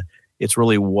it's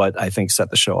really what I think set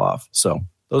the show off. So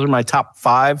those are my top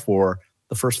 5 for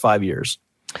the first 5 years.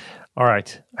 All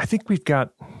right. I think we've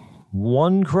got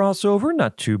one crossover.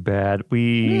 Not too bad.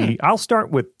 I'll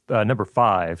start with number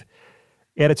 5.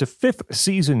 And it's a 5th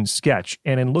season sketch.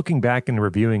 And in looking back and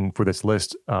reviewing for this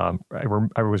list,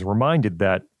 I was reminded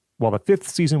that while the 5th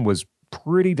season was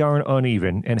pretty darn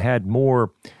uneven and had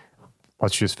more,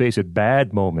 let's just face it,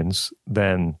 bad moments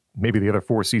than maybe the other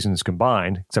 4 seasons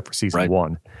combined, except for season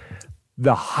 1,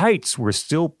 the heights were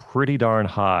still pretty darn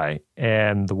high.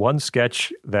 And the one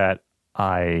sketch that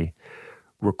I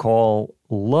recall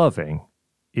loving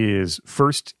is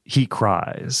First He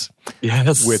Cries.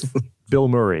 Yes. With Bill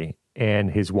Murray.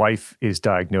 And his wife is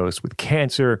diagnosed with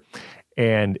cancer.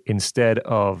 And instead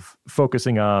of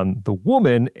focusing on the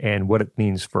woman and what it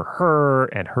means for her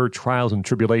and her trials and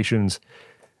tribulations,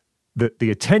 the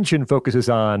attention focuses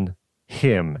on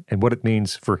him and what it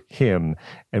means for him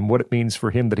and what it means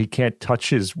for him that he can't touch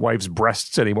his wife's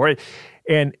breasts anymore.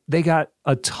 And they got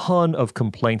a ton of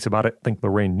complaints about it. I think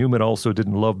Lorraine Newman also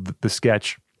didn't love the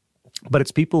sketch. But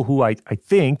it's people who I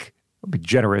think, I'll be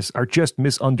generous, are just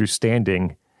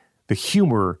misunderstanding the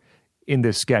humor in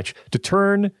this sketch to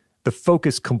turn the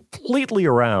focus completely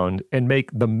around and make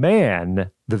the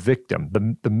man the victim,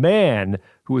 the man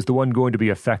who is the one going to be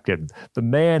affected, the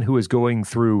man who is going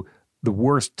through the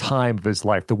worst time of his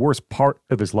life, the worst part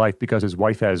of his life because his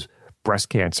wife has breast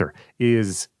cancer,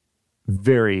 is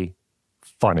very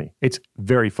funny. It's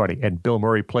very funny. And Bill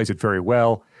Murray plays it very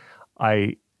well.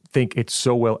 I think it's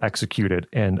so well executed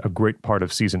and a great part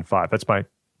of season 5. That's my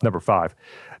number 5.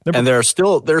 And there are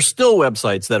still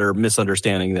websites that are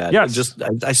misunderstanding that. Yes.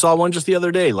 I saw one just the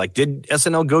other day. Like, did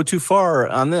SNL go too far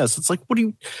on this? It's like,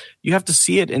 you have to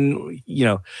see it, and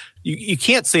you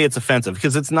can't say it's offensive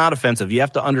because it's not offensive. You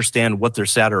have to understand what they're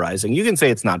satirizing. You can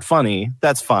say it's not funny,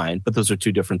 that's fine, but those are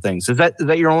two different things. Is that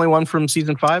your only one from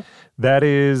season 5? That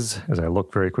is, as I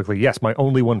look very quickly, yes, my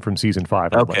only one from season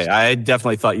 5. Okay, I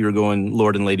definitely thought you were going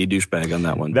Lord and Lady Douchebag on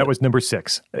that one. That was number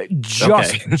 6.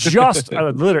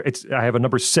 Literally, I have a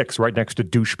number 6 right next to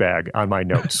douchebag on my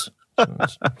notes.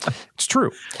 It's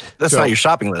true. That's not your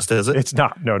shopping list, is it? It's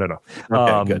not. No.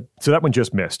 Okay, good. So that one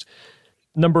just missed.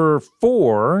 Number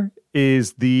 4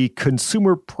 is the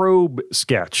Consumer Probe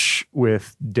sketch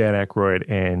with Dan Aykroyd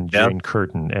and Jane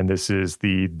Curtin. And this is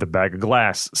the bag of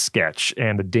glass sketch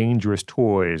and the dangerous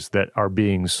toys that are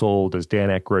being sold as Dan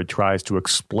Aykroyd tries to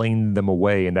explain them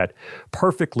away in that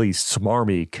perfectly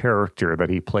smarmy character that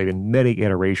he played in many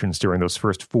iterations during those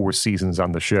first 4 seasons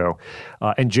on the show.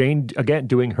 And Jane, again,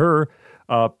 doing her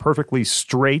perfectly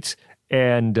straight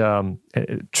and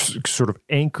sort of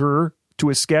anchor to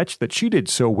a sketch that she did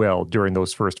so well during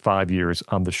those first 5 years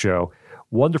on the show.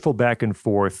 Wonderful back and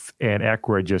forth, and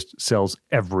Aykroyd just sells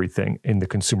everything in the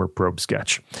Consumer Probe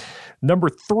sketch. Number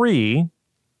 3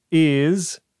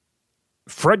 is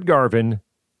Fred Garvin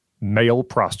Male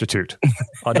Prostitute.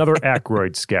 Another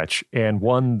Aykroyd sketch, and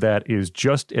one that is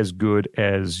just as good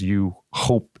as you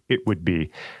hope it would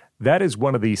be. That is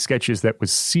one of the sketches that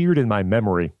was seared in my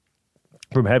memory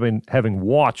from having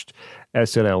watched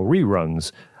SNL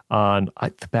reruns on,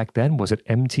 back then, was it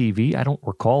MTV? I don't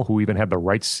recall who even had the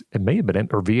rights. It may have been,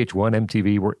 or VH1,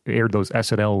 MTV aired those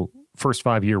SNL first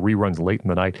 5-year reruns late in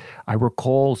the night. I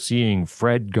recall seeing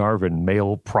Fred Garvin,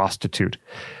 Male Prostitute,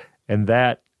 and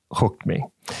that hooked me.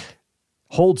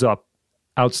 Holds up,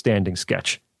 outstanding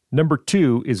sketch. Number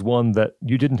 2 is one that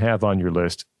you didn't have on your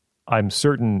list. I'm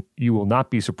certain you will not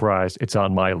be surprised it's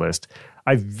on my list.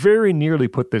 I very nearly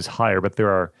put this higher, but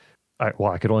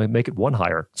I could only make it one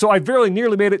higher. So I very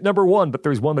nearly made it number 1, but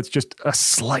there's one that's just a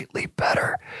slightly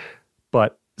better.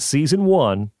 But season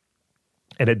 1,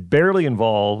 and it barely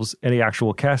involves any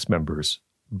actual cast members,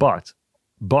 but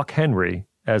Buck Henry,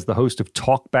 as the host of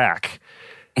Talk Back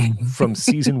from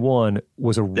season 1,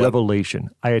 was a revelation.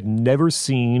 I had never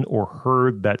seen or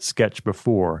heard that sketch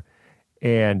before.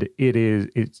 And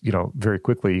it's very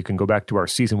quickly, you can go back to our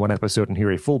season 1 episode and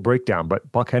hear a full breakdown.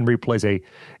 But Buck Henry plays a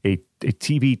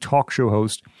TV talk show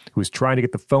host who's trying to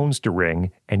get the phones to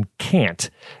ring and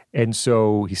can't. And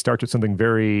so he starts with something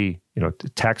very,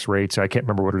 tax rates. I can't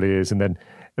remember what it is. And then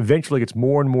eventually gets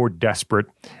more and more desperate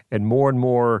and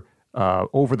more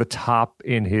over the top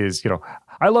in his,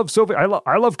 I love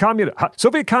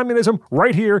Soviet communism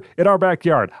right here in our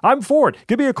backyard. I'm for it.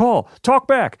 Give me a call. Talk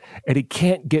back. And he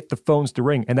can't get the phones to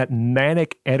ring. And that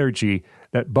manic energy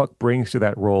that Buck brings to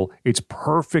that role, it's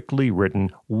perfectly written,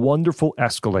 wonderful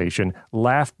escalation,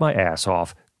 laughed my ass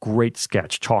off. Great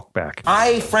sketch. Talk back.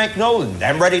 I, Frank Nolan,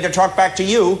 am ready to talk back to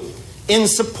you in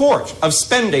support of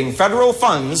spending federal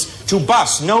funds to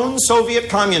bus known Soviet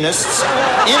communists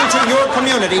into your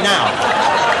community now,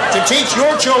 to teach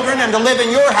your children and to live in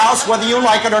your house whether you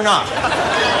like it or not.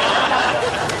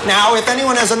 Now, if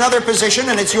anyone has another position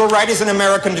and it's your right as an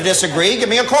American to disagree, give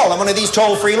me a call on one of these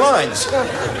toll-free lines.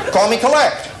 Call me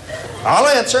collect. I'll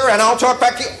answer and I'll talk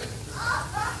back to you.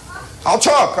 I'll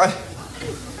talk.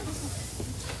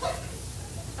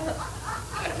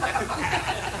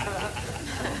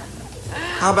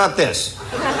 How about this?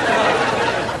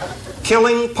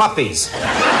 Killing puppies.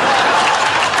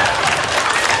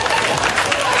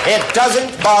 It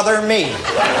doesn't bother me.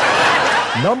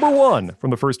 Number 1 from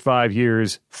the first 5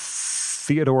 years,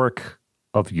 Theodoric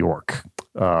of York,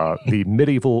 the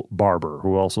medieval barber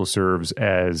who also serves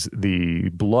as the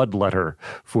bloodletter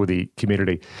for the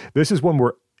community. This is one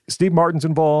where Steve Martin's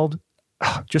involved.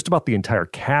 Just about the entire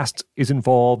cast is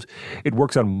involved. It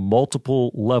works on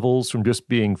multiple levels, from just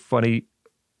being funny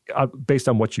based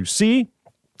on what you see,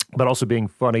 but also being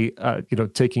funny,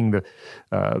 taking the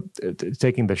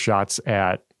shots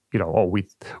at,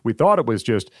 we thought it was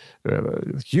just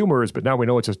humorous, but now we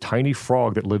know it's a tiny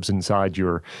frog that lives inside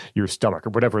your stomach, or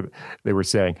whatever they were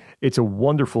saying. It's a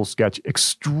wonderful sketch,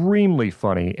 extremely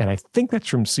funny, and I think that's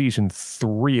from season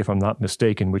 3, if I'm not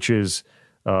mistaken, which is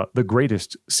the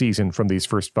greatest season from these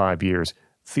first 5 years.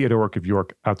 Theodoric of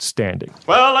York, outstanding.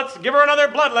 Well, let's give her another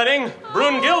bloodletting.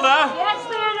 Brunhilde. Yes,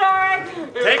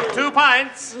 Theodoric. Take 2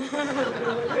 pints.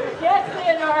 Yes,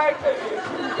 Theodoric.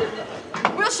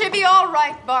 Will she be all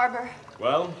right, Barber?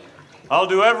 Well, I'll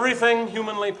do everything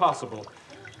humanly possible.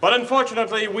 But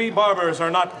unfortunately, we barbers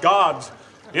are not gods.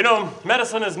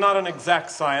 Medicine is not an exact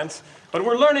science, but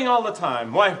we're learning all the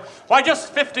time. Why,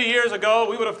 just 50 years ago,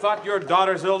 we would have thought your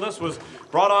daughter's illness was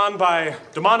brought on by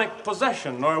demonic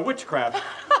possession or witchcraft.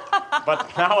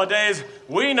 But nowadays,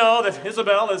 we know that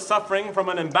Isabel is suffering from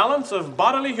an imbalance of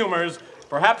bodily humors,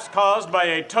 perhaps caused by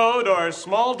a toad or a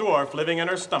small dwarf living in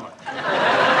her stomach.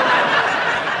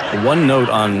 One note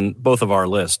on both of our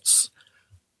lists.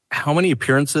 How many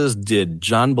appearances did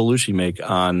John Belushi make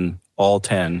on all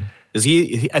 10? Is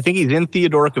he? I think he's in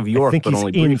Theodoric of York, but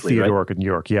only briefly, in Theodoric right? of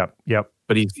York. Yep.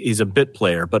 But he's a bit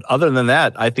player. But other than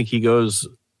that, I think he goes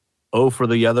 0 for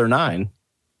the other 9.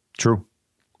 True.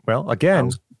 Well,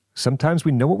 again, sometimes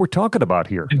we know what we're talking about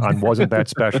here on Wasn't That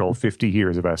Special, 50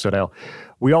 years of SNL.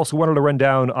 We also wanted to run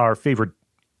down our favorite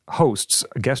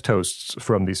guest hosts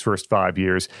from these first 5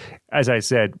 years. As I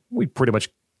said, we pretty much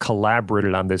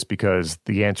collaborated on this because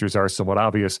the answers are somewhat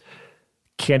obvious.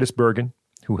 Candice Bergen,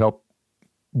 who helped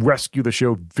rescue the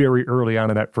show very early on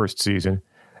in that first season.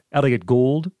 Elliot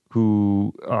Gould,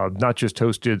 who not just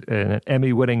hosted an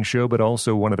Emmy-winning show, but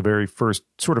also one of the very first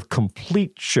sort of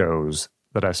complete shows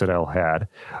that SNL had.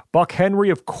 Buck Henry,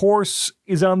 of course,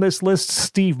 is on this list.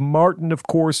 Steve Martin, of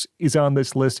course, is on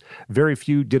this list. Very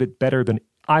few did it better than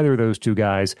either of those two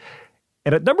guys.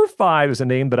 And at number 5 is a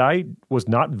name that I was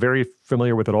not very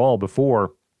familiar with at all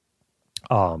before.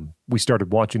 we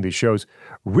started watching these shows.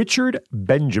 Richard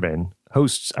Benjamin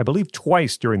hosts, I believe,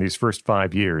 twice during these first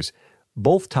 5 years,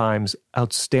 both times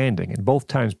outstanding and both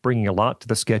times bringing a lot to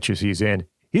the sketches he's in.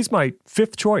 He's my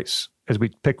fifth choice as we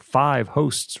pick 5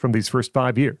 hosts from these first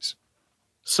 5 years.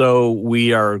 So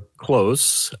we are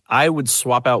close. I would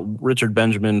swap out Richard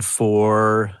Benjamin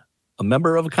for a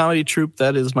member of a comedy troupe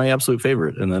that is my absolute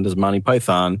favorite, and that is Monty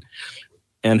Python,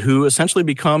 and who essentially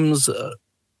becomes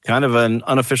kind of an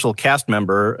unofficial cast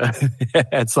member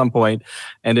at some point,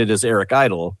 and it is Eric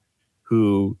Idle,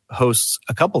 who hosts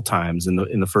a couple times in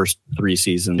the first 3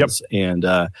 seasons, and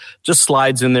just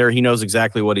slides in there. He knows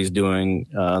exactly what he's doing.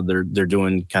 They're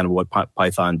doing kind of what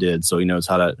Python did, so he knows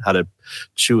how to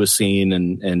chew a scene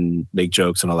and make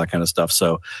jokes and all that kind of stuff.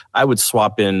 So I would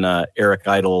swap in Eric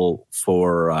Idle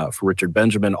for Richard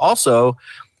Benjamin. Also,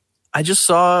 I just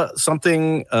saw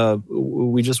something.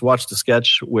 We just watched a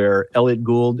sketch where Elliot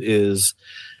Gould is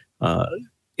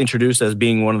introduced as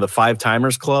being one of the Five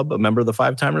Timers Club, a member of the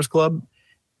Five Timers Club.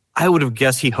 I would have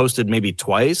guessed he hosted maybe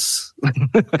twice.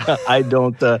 I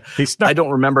don't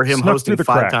remember him hosting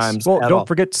 5 times. Well, don't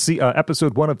forget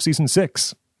episode 1 of season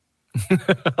 6.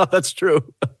 That's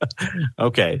true.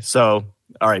 Okay, so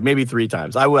all right, maybe 3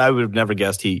 times. I would have never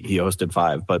guessed he hosted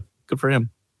 5, but good for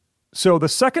him. So the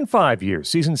second 5 years,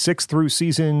 season 6 through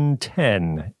season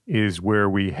 10, is where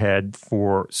we head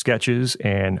for sketches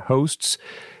and hosts.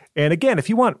 And again, if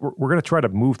you want, we're going to try to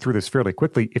move through this fairly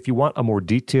quickly. If you want a more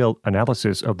detailed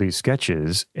analysis of these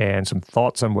sketches and some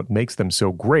thoughts on what makes them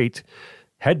so great,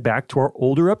 head back to our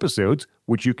older episodes,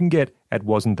 which you can get at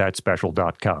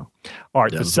wasn'tthatspecial.com. All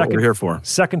right, that's what we're here for.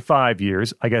 Second 5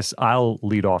 years, I guess I'll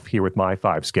lead off here with my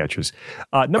 5 sketches.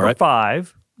 Number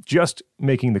 5, just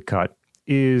making the cut,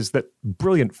 is that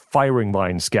brilliant firing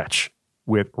line sketch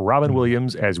with Robin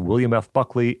Williams as William F.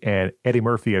 Buckley and Eddie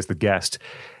Murphy as the guest.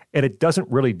 And it doesn't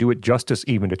really do it justice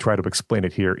even to try to explain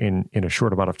it here in a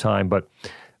short amount of time. But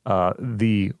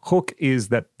the hook is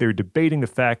that they're debating the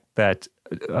fact that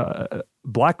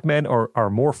black men are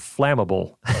more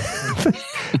flammable.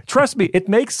 Trust me, it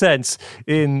makes sense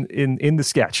in the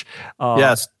sketch.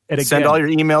 Yes. And again, send all your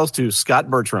emails to Scott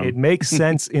Bertram. It makes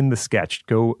sense in the sketch.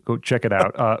 Go check it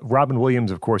out. Robin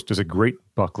Williams, of course, does a great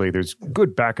Buckley. There's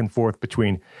good back and forth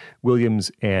between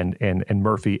Williams and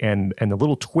Murphy, and the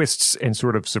little twists and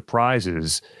sort of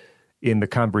surprises in the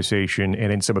conversation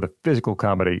and in some of the physical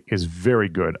comedy is very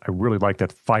good. I really like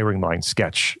that firing line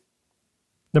sketch.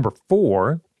 Number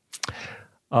 4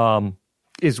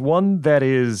 is one that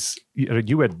is,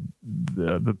 you had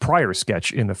the prior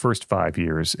sketch in the first 5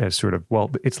 years as sort of,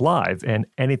 well, it's live and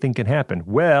anything can happen.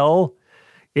 Well,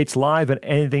 it's live and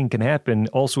anything can happen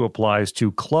also applies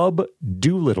to Club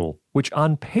Doolittle, which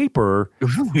on paper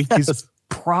is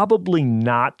probably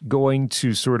not going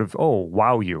to sort of, oh,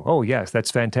 wow you. Oh, yes,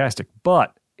 that's fantastic.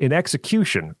 But in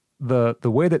execution, the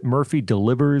way that Murphy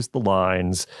delivers the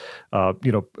lines,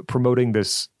 promoting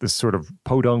this sort of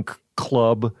podunk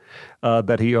club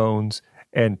that he owns,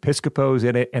 and Piscopo's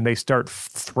in it, and they start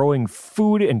throwing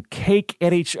food and cake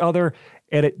at each other,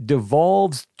 and it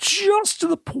devolves just to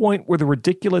the point where the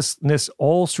ridiculousness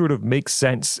all sort of makes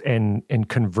sense and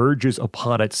converges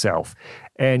upon itself.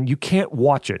 And you can't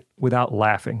watch it without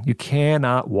laughing. You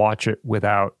cannot watch it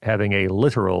without having a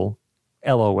literal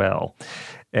LOL.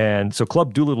 And so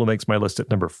Club Doolittle makes my list at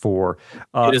number 4.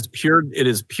 It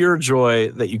is pure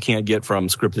joy that you can't get from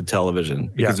scripted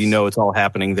television because you know it's all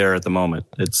happening there at the moment.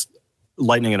 It's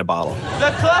lightning in a bottle.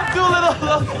 The Club Doolittle.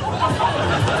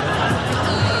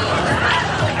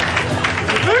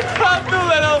 The Club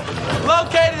Doolittle,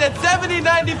 located at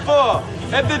 7094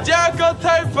 at the Jericho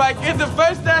Turnpike in the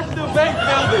First National Bank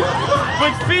building,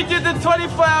 which features a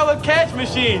 24-hour cash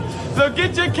machine. So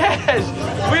get your cash.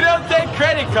 We don't take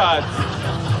credit cards.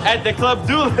 At the Club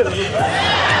Doolittle. This is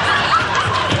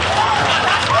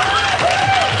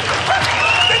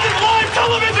live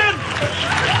television!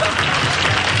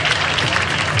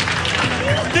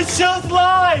 This show's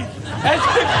live!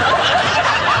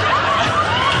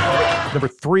 Number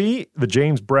 3, the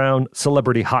James Brown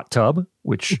Celebrity Hot Tub,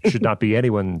 which should not be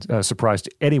anyone's surprise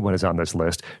to anyone is on this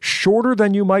list. Shorter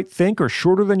than you might think or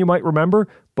shorter than you might remember,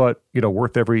 but,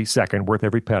 worth every second, worth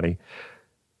every penny.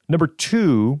 Number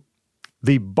 2,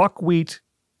 the buckwheat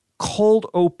cold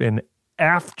open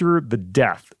after the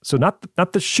death. So not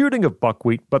the shooting of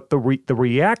buckwheat, but the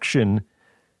reaction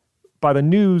by the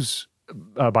news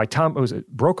by Tom, was it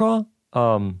Brokaw?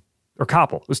 Or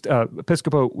Koppel. It was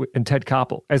Piscopo and Ted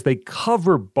Koppel as they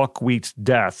cover buckwheat's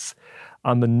death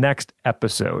on the next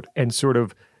episode and sort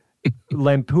of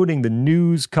lampooning the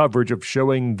news coverage of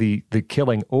showing the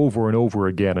killing over and over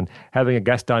again, and having a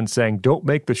guest on saying, "Don't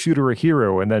make the shooter a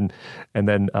hero," and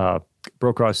then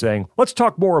Brokaw saying, let's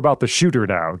talk more about the shooter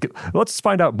now. Let's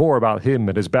find out more about him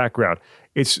and his background.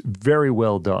 It's very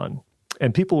well done.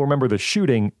 And people remember the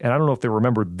shooting, and I don't know if they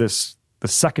remember the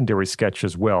secondary sketch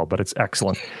as well, but it's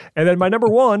excellent. And then my number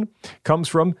one comes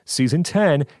from season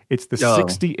 10. It's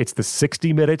the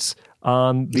 60 minutes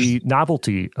on the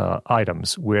novelty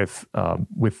items with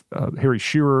Harry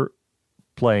Shearer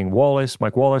playing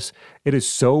Mike Wallace. It is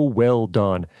so well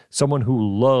done. Someone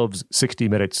who loves 60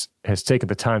 Minutes has taken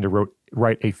the time to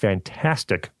write a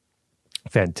fantastic,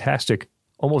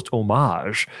 almost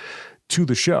homage to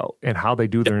the show and how they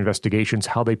do their investigations,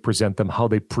 how they present them, how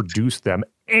they produce them,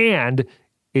 and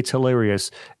it's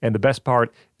hilarious. And the best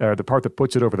part, the part that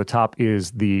puts it over the top,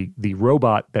 is the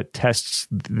robot that tests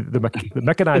the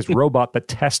mechanized robot that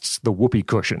tests the whoopee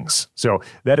cushions. So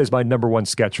that is my number one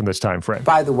sketch from this time frame.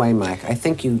 By the way, Mike, I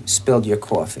think you spilled your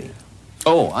coffee.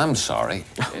 Oh, I'm sorry.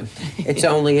 It's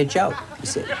only a joke, you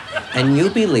see. And you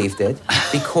believed it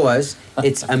because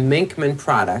it's a Minkman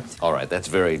product. All right, that's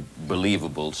very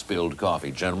believable, spilled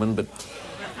coffee, gentlemen, but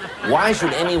why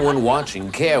should anyone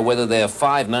watching care whether their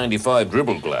 $5.95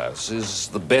 dribble glass is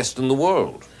the best in the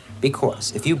world?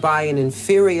 Because if you buy an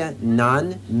inferior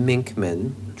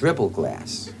non-Minkman dribble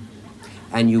glass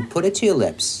and you put it to your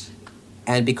lips,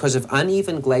 and because of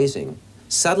uneven glazing,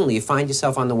 suddenly you find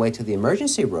yourself on the way to the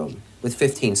emergency room with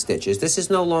 15 stitches, this is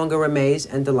no longer amaze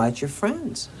and delight your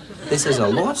friends. This is a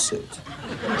lawsuit.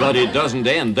 But it doesn't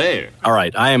end there. All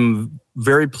right. I am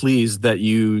very pleased that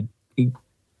you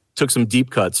took some deep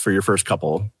cuts for your first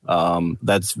couple.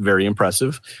 That's very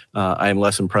impressive. I am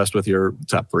less impressed with your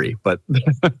top three. But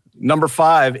number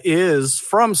 5 is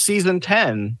from season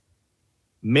 10,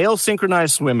 male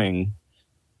synchronized swimming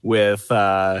with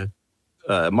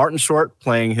Martin Short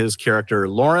playing his character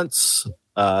Lawrence.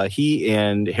 He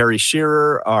and Harry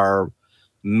Shearer are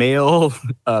male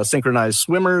synchronized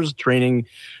swimmers training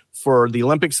for the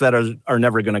Olympics that are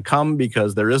never going to come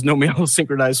because there is no male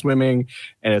synchronized swimming.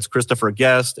 And it's Christopher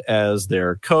Guest as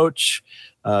their coach,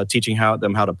 teaching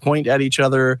them how to point at each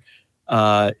other.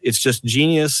 It's just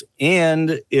genius.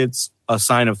 And it's a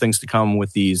sign of things to come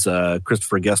with these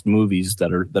Christopher Guest movies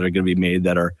that are going to be made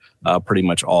that are pretty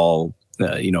much all,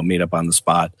 made up on the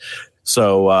spot.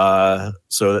 So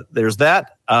there's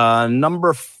that.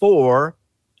 Number 4,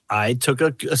 I took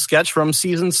a sketch from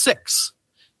season 6.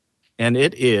 And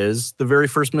it is the very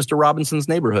first Mr. Robinson's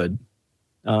Neighborhood.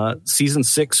 Season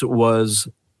 6 was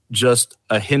just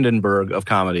a Hindenburg of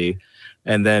comedy.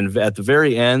 And then at the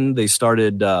very end, they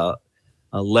started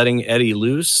letting Eddie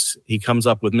loose. He comes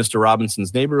up with Mr.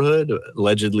 Robinson's Neighborhood.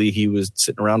 Allegedly, he was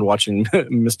sitting around watching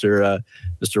Mr.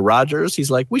 Rogers. He's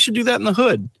like, we should do that in the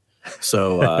hood.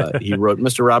 So he wrote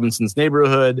Mr. Robinson's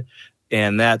Neighborhood.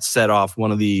 And that set off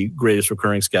one of the greatest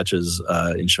recurring sketches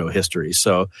in show history.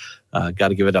 So got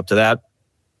to give it up to that.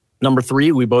 Number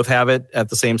 3, we both have it at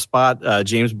the same spot.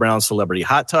 James Brown's Celebrity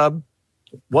Hot Tub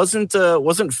wasn't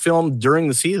filmed during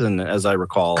the season, as I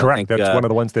recall. Correct. That's one of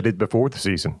the ones they did before the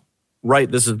season.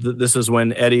 Right. This is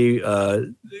when Eddie,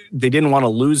 they didn't want to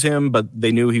lose him, but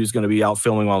they knew he was going to be out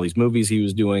filming all these movies he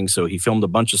was doing. So he filmed a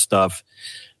bunch of stuff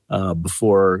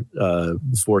before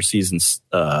seasons.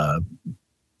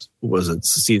 Was it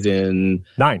season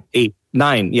 9? 8,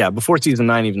 9. Yeah, before season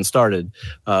 9 even started.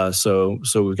 So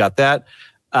we've got that.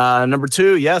 Number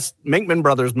 2, yes, Minkman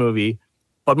Brothers movie,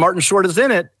 but Martin Short is in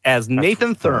it as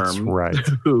Nathan Thurm. That's right.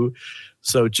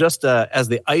 So just as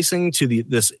the icing to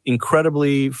this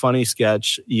incredibly funny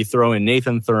sketch, you throw in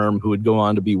Nathan Thurm, who would go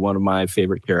on to be one of my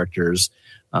favorite characters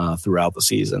throughout the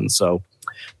season. So,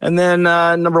 and then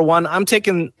number 1, I'm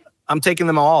taking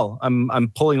them all.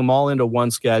 I'm pulling them all into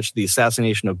one sketch. The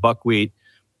assassination of Buckwheat,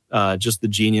 just the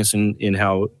genius in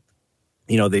how,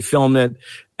 they filmed it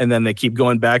and then they keep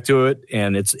going back to it.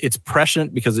 And it's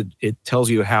prescient because it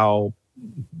tells you how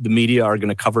the media are going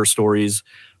to cover stories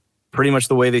pretty much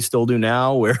the way they still do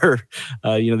now, where,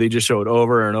 they just show it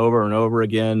over and over and over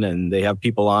again. And they have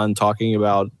people on talking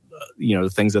about,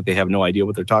 things that they have no idea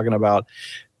what they're talking about.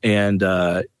 And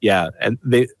and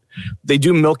they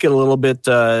do milk it a little bit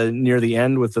near the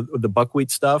end with the Buckwheat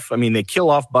stuff. I mean, they kill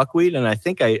off Buckwheat, and I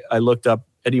think I looked up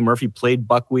Eddie Murphy played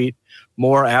Buckwheat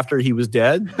more after he was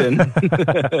dead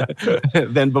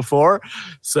than before.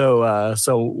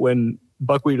 So when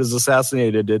Buckwheat was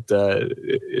assassinated,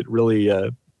 it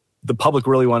really the public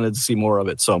really wanted to see more of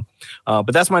it. So,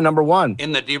 but that's my number 1.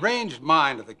 In the deranged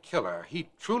mind of the killer, he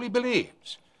truly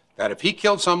believes that if he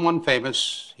killed someone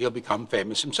famous, he'll become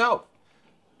famous himself.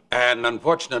 And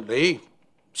unfortunately,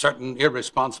 certain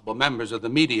irresponsible members of the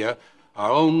media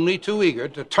are only too eager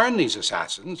to turn these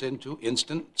assassins into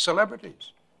instant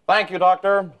celebrities. Thank you,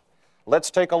 Doctor.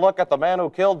 Let's take a look at the man who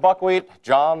killed Buckwheat,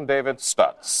 John David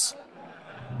Stutz.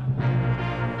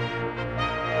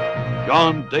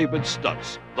 John David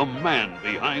Stutz, the man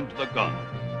behind the gun.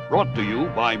 Brought to you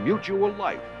by Mutual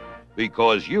Life,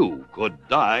 because you could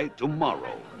die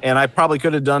tomorrow. And I probably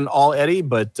could have done all Eddie,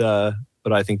 but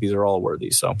I think these are all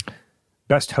worthy. So,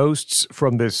 best hosts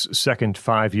from this second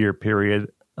 5-year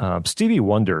period. Stevie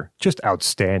Wonder, just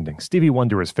outstanding. Stevie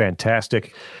Wonder is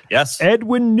fantastic. Yes.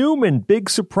 Edwin Newman, big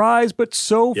surprise, but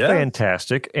so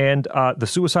fantastic. And the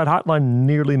Suicide Hotline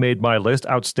nearly made my list.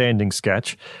 Outstanding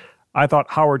sketch. I thought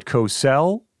Howard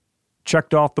Cosell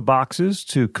checked off the boxes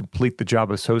to complete the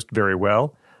job as host very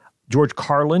well. George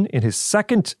Carlin, in his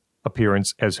second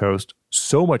appearance as host,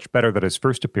 so much better than his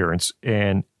first appearance,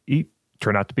 and he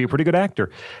turned out to be a pretty good actor.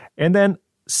 And then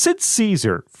Sid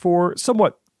Caesar, for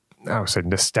somewhat, I would say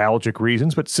nostalgic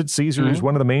reasons, but Sid Caesar is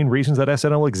one of the main reasons that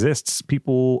SNL exists.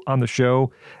 People on the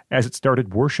show, as it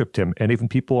started, worshipped him, and even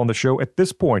people on the show at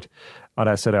this point on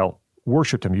SNL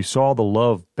worshipped him. You saw the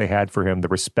love they had for him, the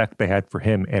respect they had for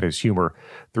him and his humor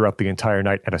throughout the entire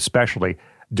night, and especially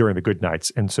during the good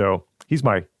nights. And so he's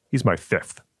my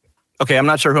fifth. Okay, I'm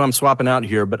not sure who I'm swapping out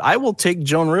here, but I will take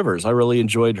Joan Rivers. I really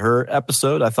enjoyed her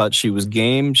episode. I thought she was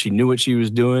game. She knew what she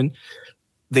was doing.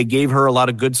 They gave her a lot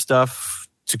of good stuff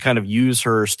to kind of use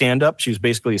her stand-up. She was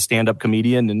basically a stand-up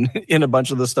comedian in a bunch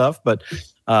of the stuff, but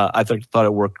I thought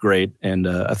it worked great, and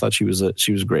I thought she was a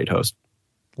great host.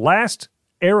 Last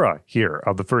era here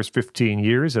of the first 15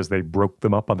 years as they broke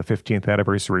them up on the 15th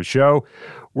anniversary show.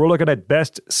 We're looking at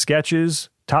best sketches,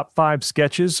 top 5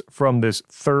 sketches from this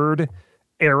third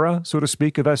era, so to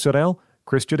speak, of SNL.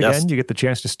 Christian, again, you get the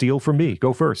chance to steal from me.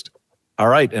 Go first. All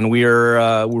right, and we're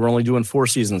only doing 4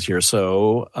 seasons here,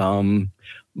 so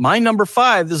my number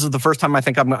 5. This is the first time I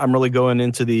think I'm really going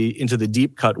into the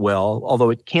deep cut well,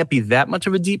 although it can't be that much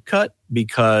of a deep cut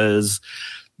because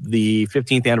the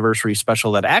 15th anniversary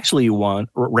special that actually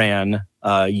ran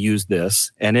used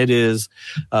this, and it is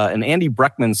an Andy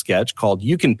Breckman sketch called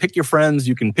 "You Can Pick Your Friends,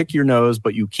 You Can Pick Your Nose,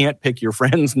 but You Can't Pick Your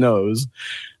Friend's Nose."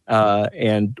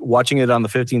 And watching it on the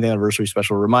 15th anniversary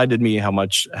special reminded me how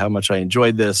much I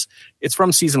enjoyed this. It's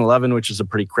from season 11, which is a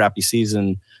pretty crappy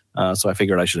season. So I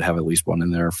figured I should have at least one in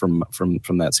there from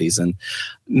that season.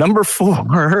 Number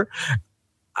 4,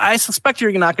 I suspect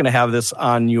you're not going to have this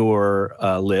on your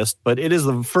list, but it is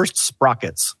the first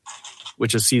Sprockets,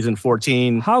 which is season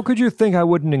 14. How could you think I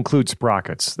wouldn't include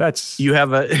Sprockets? You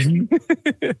have a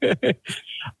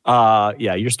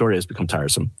your story has become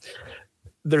tiresome.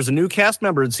 There's a new cast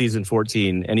member in season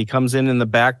 14, and he comes in the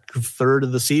back third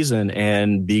of the season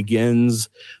and begins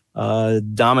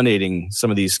dominating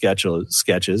some of these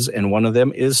sketches, and one of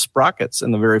them is Sprockets.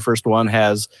 And the very first one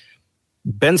has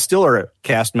Ben Stiller,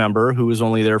 cast member, who was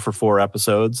only there for 4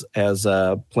 episodes, as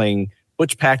playing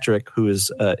Butch Patrick, who is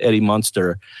Eddie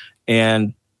Munster.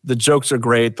 And the jokes are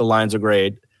great. The lines are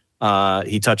great.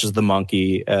 He touches the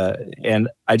monkey. And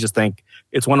I just think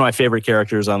it's one of my favorite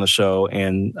characters on the show,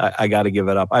 and I got to give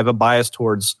it up. I have a bias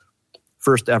towards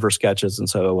first ever sketches, and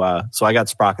so I got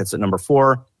Sprockets at number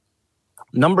 4.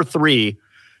 Number 3,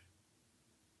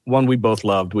 one we both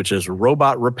loved, which is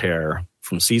Robot Repair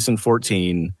from season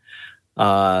 14.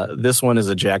 This one is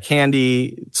a Jack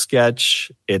Handy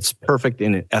sketch. It's perfect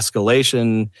in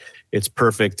escalation. It's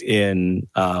perfect in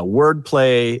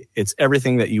wordplay. It's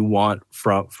everything that you want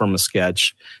from a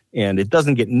sketch, and it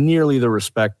doesn't get nearly the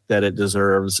respect that it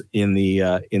deserves in the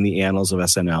annals of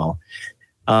SNL.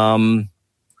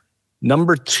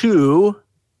 Number 2,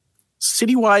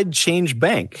 Citywide Change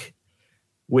Bank,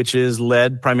 which is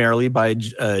led primarily by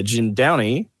Jim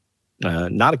Downey,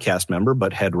 not a cast member,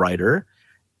 but head writer.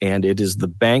 And it is the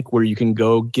bank where you can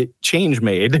go get change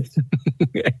made.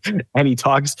 And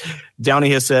Downey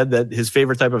has said that his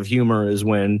favorite type of humor is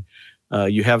when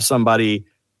you have somebody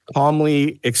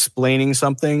calmly explaining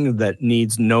something that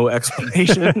needs no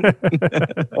explanation.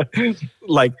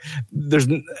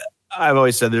 I've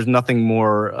always said there's nothing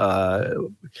more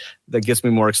that gets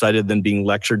me more excited than being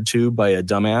lectured to by a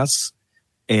dumbass.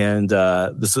 And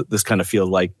this kind of feels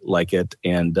like it.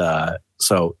 And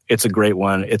so it's a great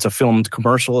one. It's a filmed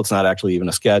commercial. It's not actually even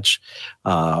a sketch,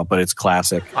 but it's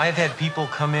classic. I've had people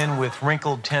come in with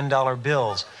wrinkled $10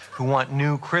 bills who want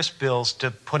new crisp bills to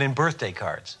put in birthday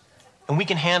cards. And we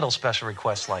can handle special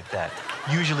requests like that,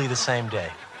 usually the same day.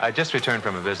 I just returned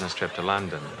from a business trip to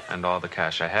London, and all the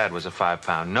cash I had was a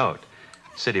 £5 note.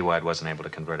 Citywide wasn't able to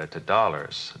convert it to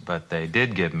dollars, but they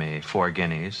did give me 4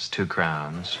 guineas, 2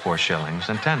 crowns, 4 shillings,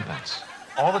 and 10 pence.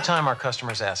 All the time our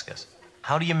customers ask us,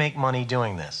 how do you make money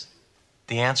doing this?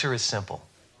 The answer is simple.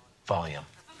 Volume.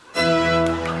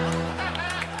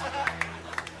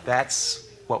 That's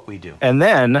what we do. And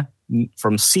then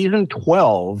from season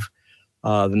 12,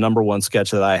 the number 1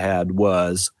 sketch that I had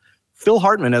was Phil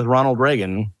Hartman as Ronald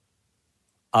Reagan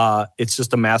It's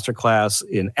just a masterclass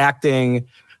in acting,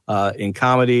 in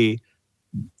comedy.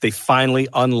 They finally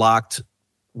unlocked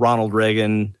Ronald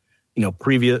Reagan.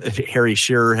 Previous Harry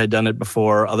Shearer had done it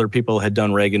before. Other people had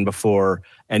done Reagan before,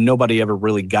 and nobody ever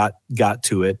really got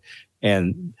to it.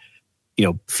 And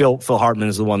Phil Hartman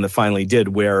is the one that finally did.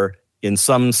 Where in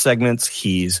some segments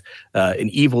he's an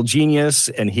evil genius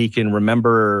and he can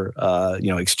remember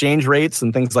exchange rates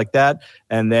and things like that,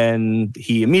 and then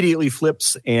he immediately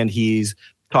flips and he's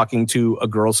talking to a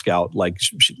Girl Scout like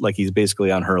he's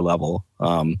basically on her level,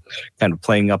 kind of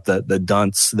playing up the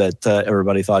dunce that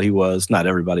everybody thought he was. Not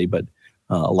everybody, but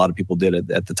a lot of people did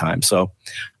at the time. So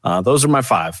those are my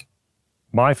 5.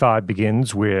 My 5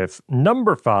 begins with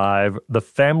number 5, the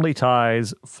Family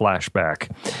Ties flashback,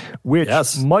 which,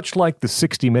 much like the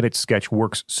 60-minute sketch,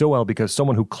 works so well because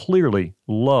someone who clearly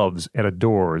loves and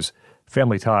adores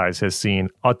Family Ties has seen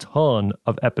a ton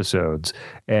of episodes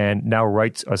and now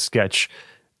writes a sketch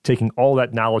taking all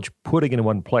that knowledge, putting it in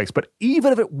one place. But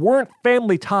even if it weren't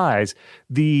Family Ties,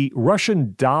 the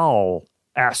Russian doll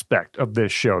aspect of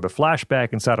this show, the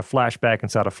flashback inside a flashback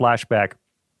inside a flashback,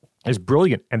 is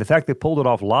brilliant. And the fact they pulled it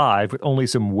off live with only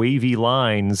some wavy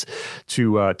lines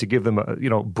to give them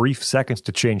brief seconds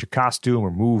to change a costume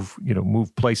or move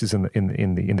places in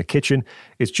the kitchen,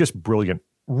 is just brilliant.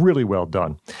 Really well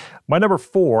done. My number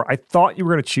 4, I thought you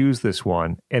were going to choose this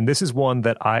one, and this is one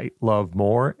that I love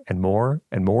more and more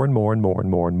and more and more and more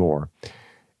and more and more.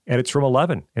 And it's from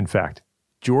 11, in fact.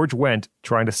 George Wendt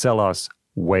trying to sell us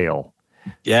Whale.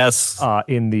 Yes.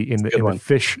 In the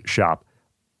fish shop.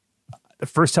 The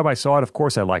first time I saw it, of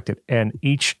course, I liked it. And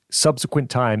each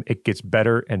subsequent time, it gets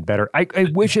better and better. I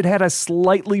wish it had a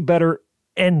slightly better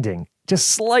ending, just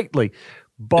slightly,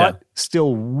 but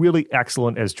still really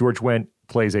excellent as George Wendt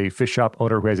plays a fish shop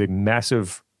owner who has a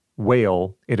massive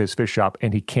whale in his fish shop,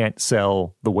 and he can't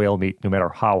sell the whale meat no matter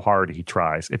how hard he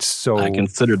tries. It's so I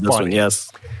considered this one,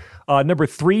 yes. Number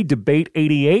 3, Debate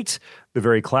 88, the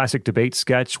very classic debate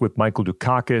sketch with Michael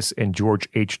Dukakis and George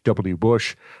H.W.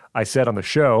 Bush. I said on the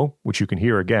show, which you can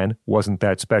hear again,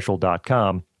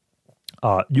 wasn'tthatspecial.com,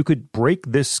 you could break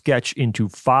this sketch into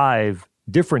 5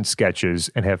 different sketches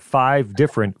and have 5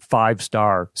 different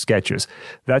 5-star sketches.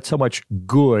 That's how much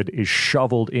good is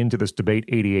shoveled into this Debate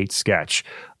 88 sketch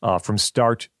from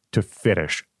start to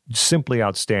finish. Simply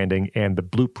outstanding, and the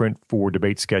blueprint for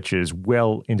debate sketches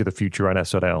well into the future on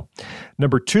SNL.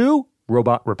 Number 2,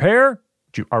 Robot Repair,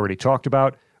 which you already talked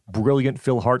about. Brilliant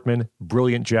Phil Hartman,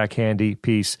 brilliant Jack Handy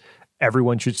piece.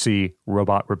 Everyone should see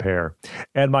Robot Repair.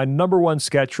 And my number 1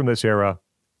 sketch from this era,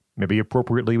 maybe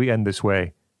appropriately we end this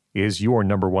way, is your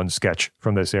number 1 sketch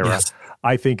from this era. Yes.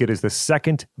 I think it is the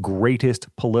second greatest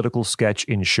political sketch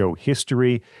in show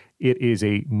history. It is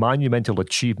a monumental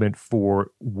achievement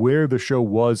for where the show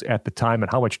was at the time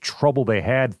and how much trouble they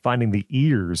had finding the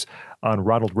ears on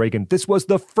Ronald Reagan. This was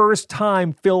the first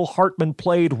time Phil Hartman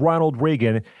played Ronald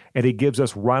Reagan, and he gives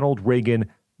us Ronald Reagan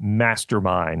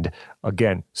mastermind.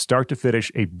 Again, start to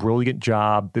finish, a brilliant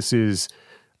job. This is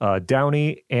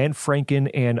Downey and Franken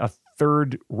and a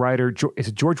third writer. Is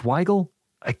it George Weigel?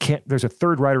 There's a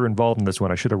third writer involved in this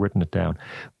one. I should have written it down.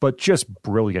 But just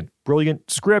brilliant. Brilliant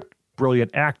script,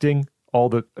 brilliant acting. All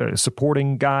the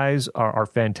supporting guys are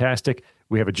fantastic.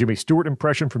 We have a Jimmy Stewart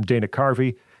impression from Dana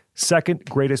Carvey. Second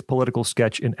greatest political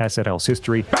sketch in SNL's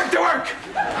history. Back to work!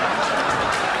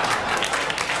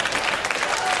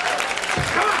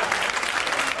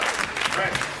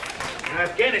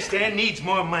 Afghanistan needs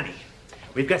more money.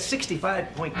 We've got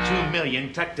 $65.2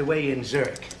 million tucked away in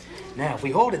Zurich. Now, if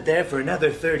we hold it there for another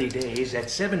 30 days at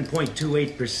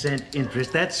 7.28%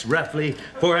 interest, that's roughly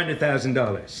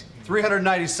 $400,000.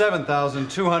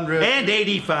 397,200. And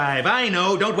 85. I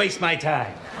know, don't waste my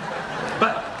time.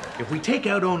 But if we take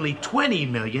out only 20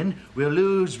 million, we'll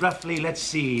lose roughly, let's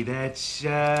see, that's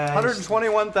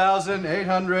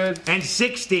 121,800. And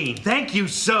 16. Thank you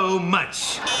so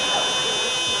much.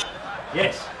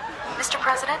 Yes. Mr.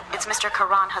 President, it's Mr.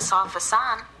 Karan Hassan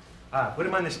Fassan. Put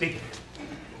him on the speaker.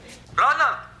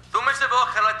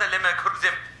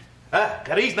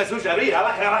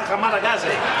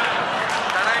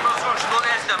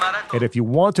 And if you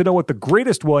want to know what the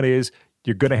greatest one is,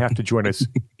 you're going to have to join us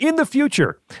in the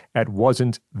future at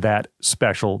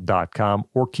wasn'tthatspecial.com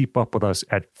or keep up with us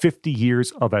at 50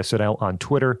 Years of SNL on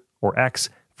Twitter or X,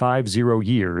 50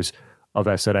 Years of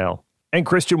SNL. And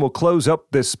Christian will close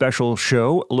up this special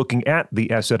show looking at the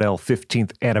SNL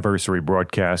 15th anniversary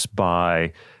broadcast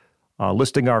by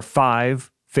listing our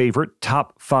 5 favorite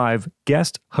top 5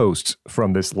 guest hosts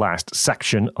from this last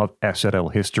section of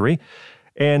SNL history.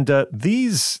 And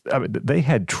they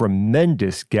had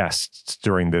tremendous guests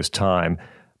during this time.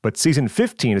 But season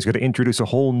 15 is going to introduce a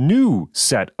whole new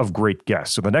set of great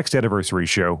guests. So the next anniversary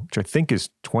show, which I think is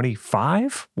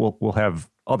 25, we'll have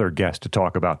other guests to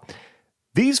talk about.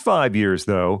 These 5 years,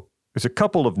 though, there's a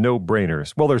couple of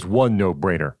no-brainers. Well, there's one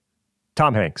no-brainer.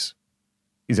 Tom Hanks.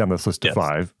 He's on this list of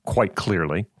 5, quite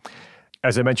clearly.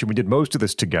 As I mentioned, we did most of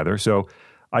this together. So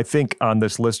I think on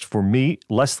this list for me,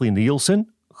 Leslie Nielsen,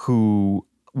 who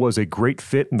was a great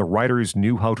fit and the writers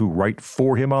knew how to write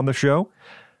for him on the show.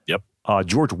 Yep.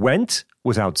 George Wendt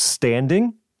was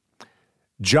outstanding.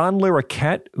 John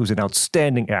Larroquette, who's an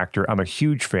outstanding actor. I'm a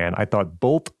huge fan. I thought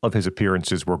both of his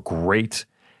appearances were great.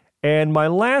 And my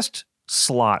last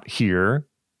slot here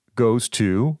goes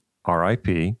to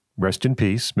R.I.P., rest in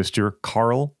peace, Mr.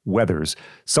 Carl Weathers,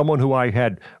 someone who I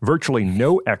had virtually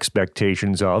no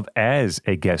expectations of as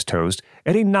a guest host,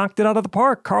 and he knocked it out of the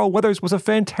park. Carl Weathers was a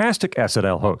fantastic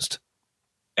SNL host.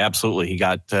 Absolutely. He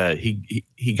got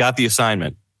he got the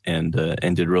assignment and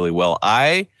did really well.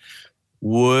 I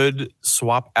would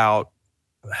swap out,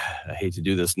 I hate to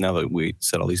do this now that we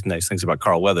said all these nice things about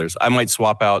Carl Weathers, I might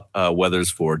swap out Weathers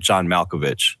for John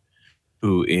Malkovich,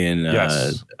 who in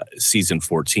season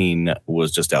 14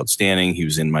 was just outstanding. He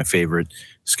was in my favorite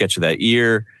sketch of that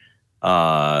year.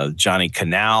 Johnny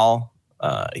Canal,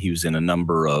 he was in a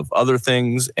number of other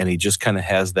things, and he just kind of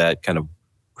has that kind of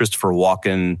Christopher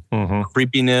Walken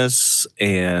creepiness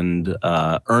and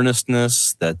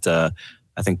earnestness that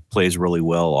I think plays really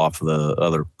well off of the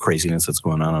other craziness that's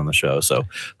going on the show. So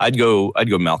I'd go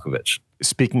Malkovich.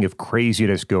 Speaking of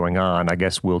craziness going on, I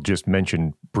guess we'll just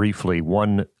mention briefly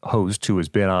one host who has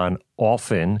been on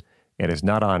often and is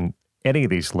not on any of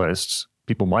these lists,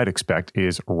 people might expect,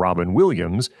 is Robin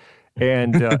Williams.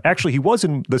 And actually, he was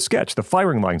in the sketch, the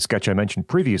firing line sketch I mentioned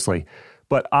previously.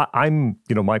 But I'm,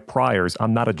 my priors,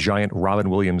 I'm not a giant Robin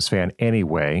Williams fan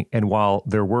anyway. And while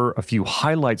there were a few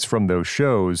highlights from those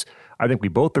shows, I think we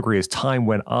both agree as time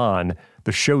went on,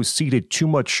 the show ceded too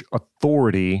much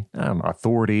authority,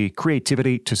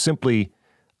 creativity to simply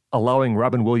allowing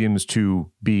Robin Williams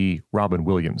to be Robin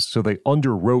Williams. So they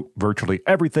underwrote virtually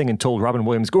everything and told Robin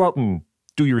Williams, go out and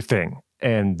do your thing.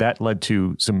 And that led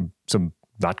to some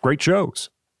not great shows.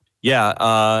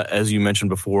 Yeah, as you mentioned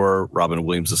before, Robin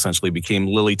Williams essentially became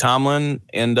Lily Tomlin,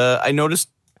 and I noticed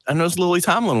Lily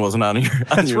Tomlin wasn't on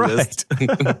your list.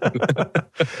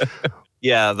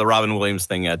 Yeah, the Robin Williams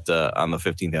thing on the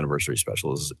 15th anniversary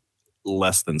special is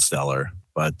less than stellar,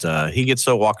 but he gets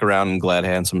to walk around and glad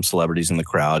hand some celebrities in the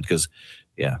crowd because,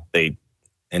 they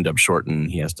end up short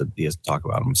and he has to talk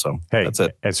about them. So that's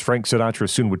it. As Frank Sinatra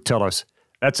soon would tell us,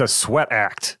 that's a sweat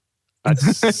act. Which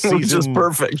is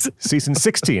perfect. Season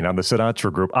 16 on the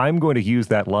Sinatra Group. I'm going to use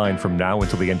that line from now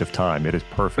until the end of time. It is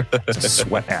perfect. It's a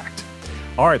sweat act.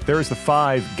 All right, there's the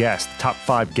top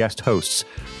 5 guest hosts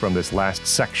from this last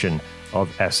section of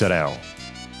SNL.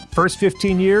 First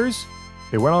 15 years,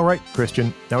 they went all right,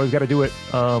 Christian. Now we've got to do it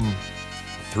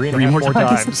 3.5 more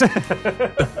times.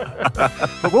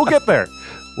 But we'll get there.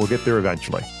 We'll get there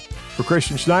eventually. For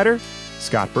Christian Schneider,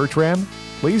 Scott Bertram,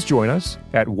 please join us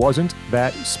at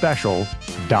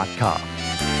wasn'tthatspecial.com.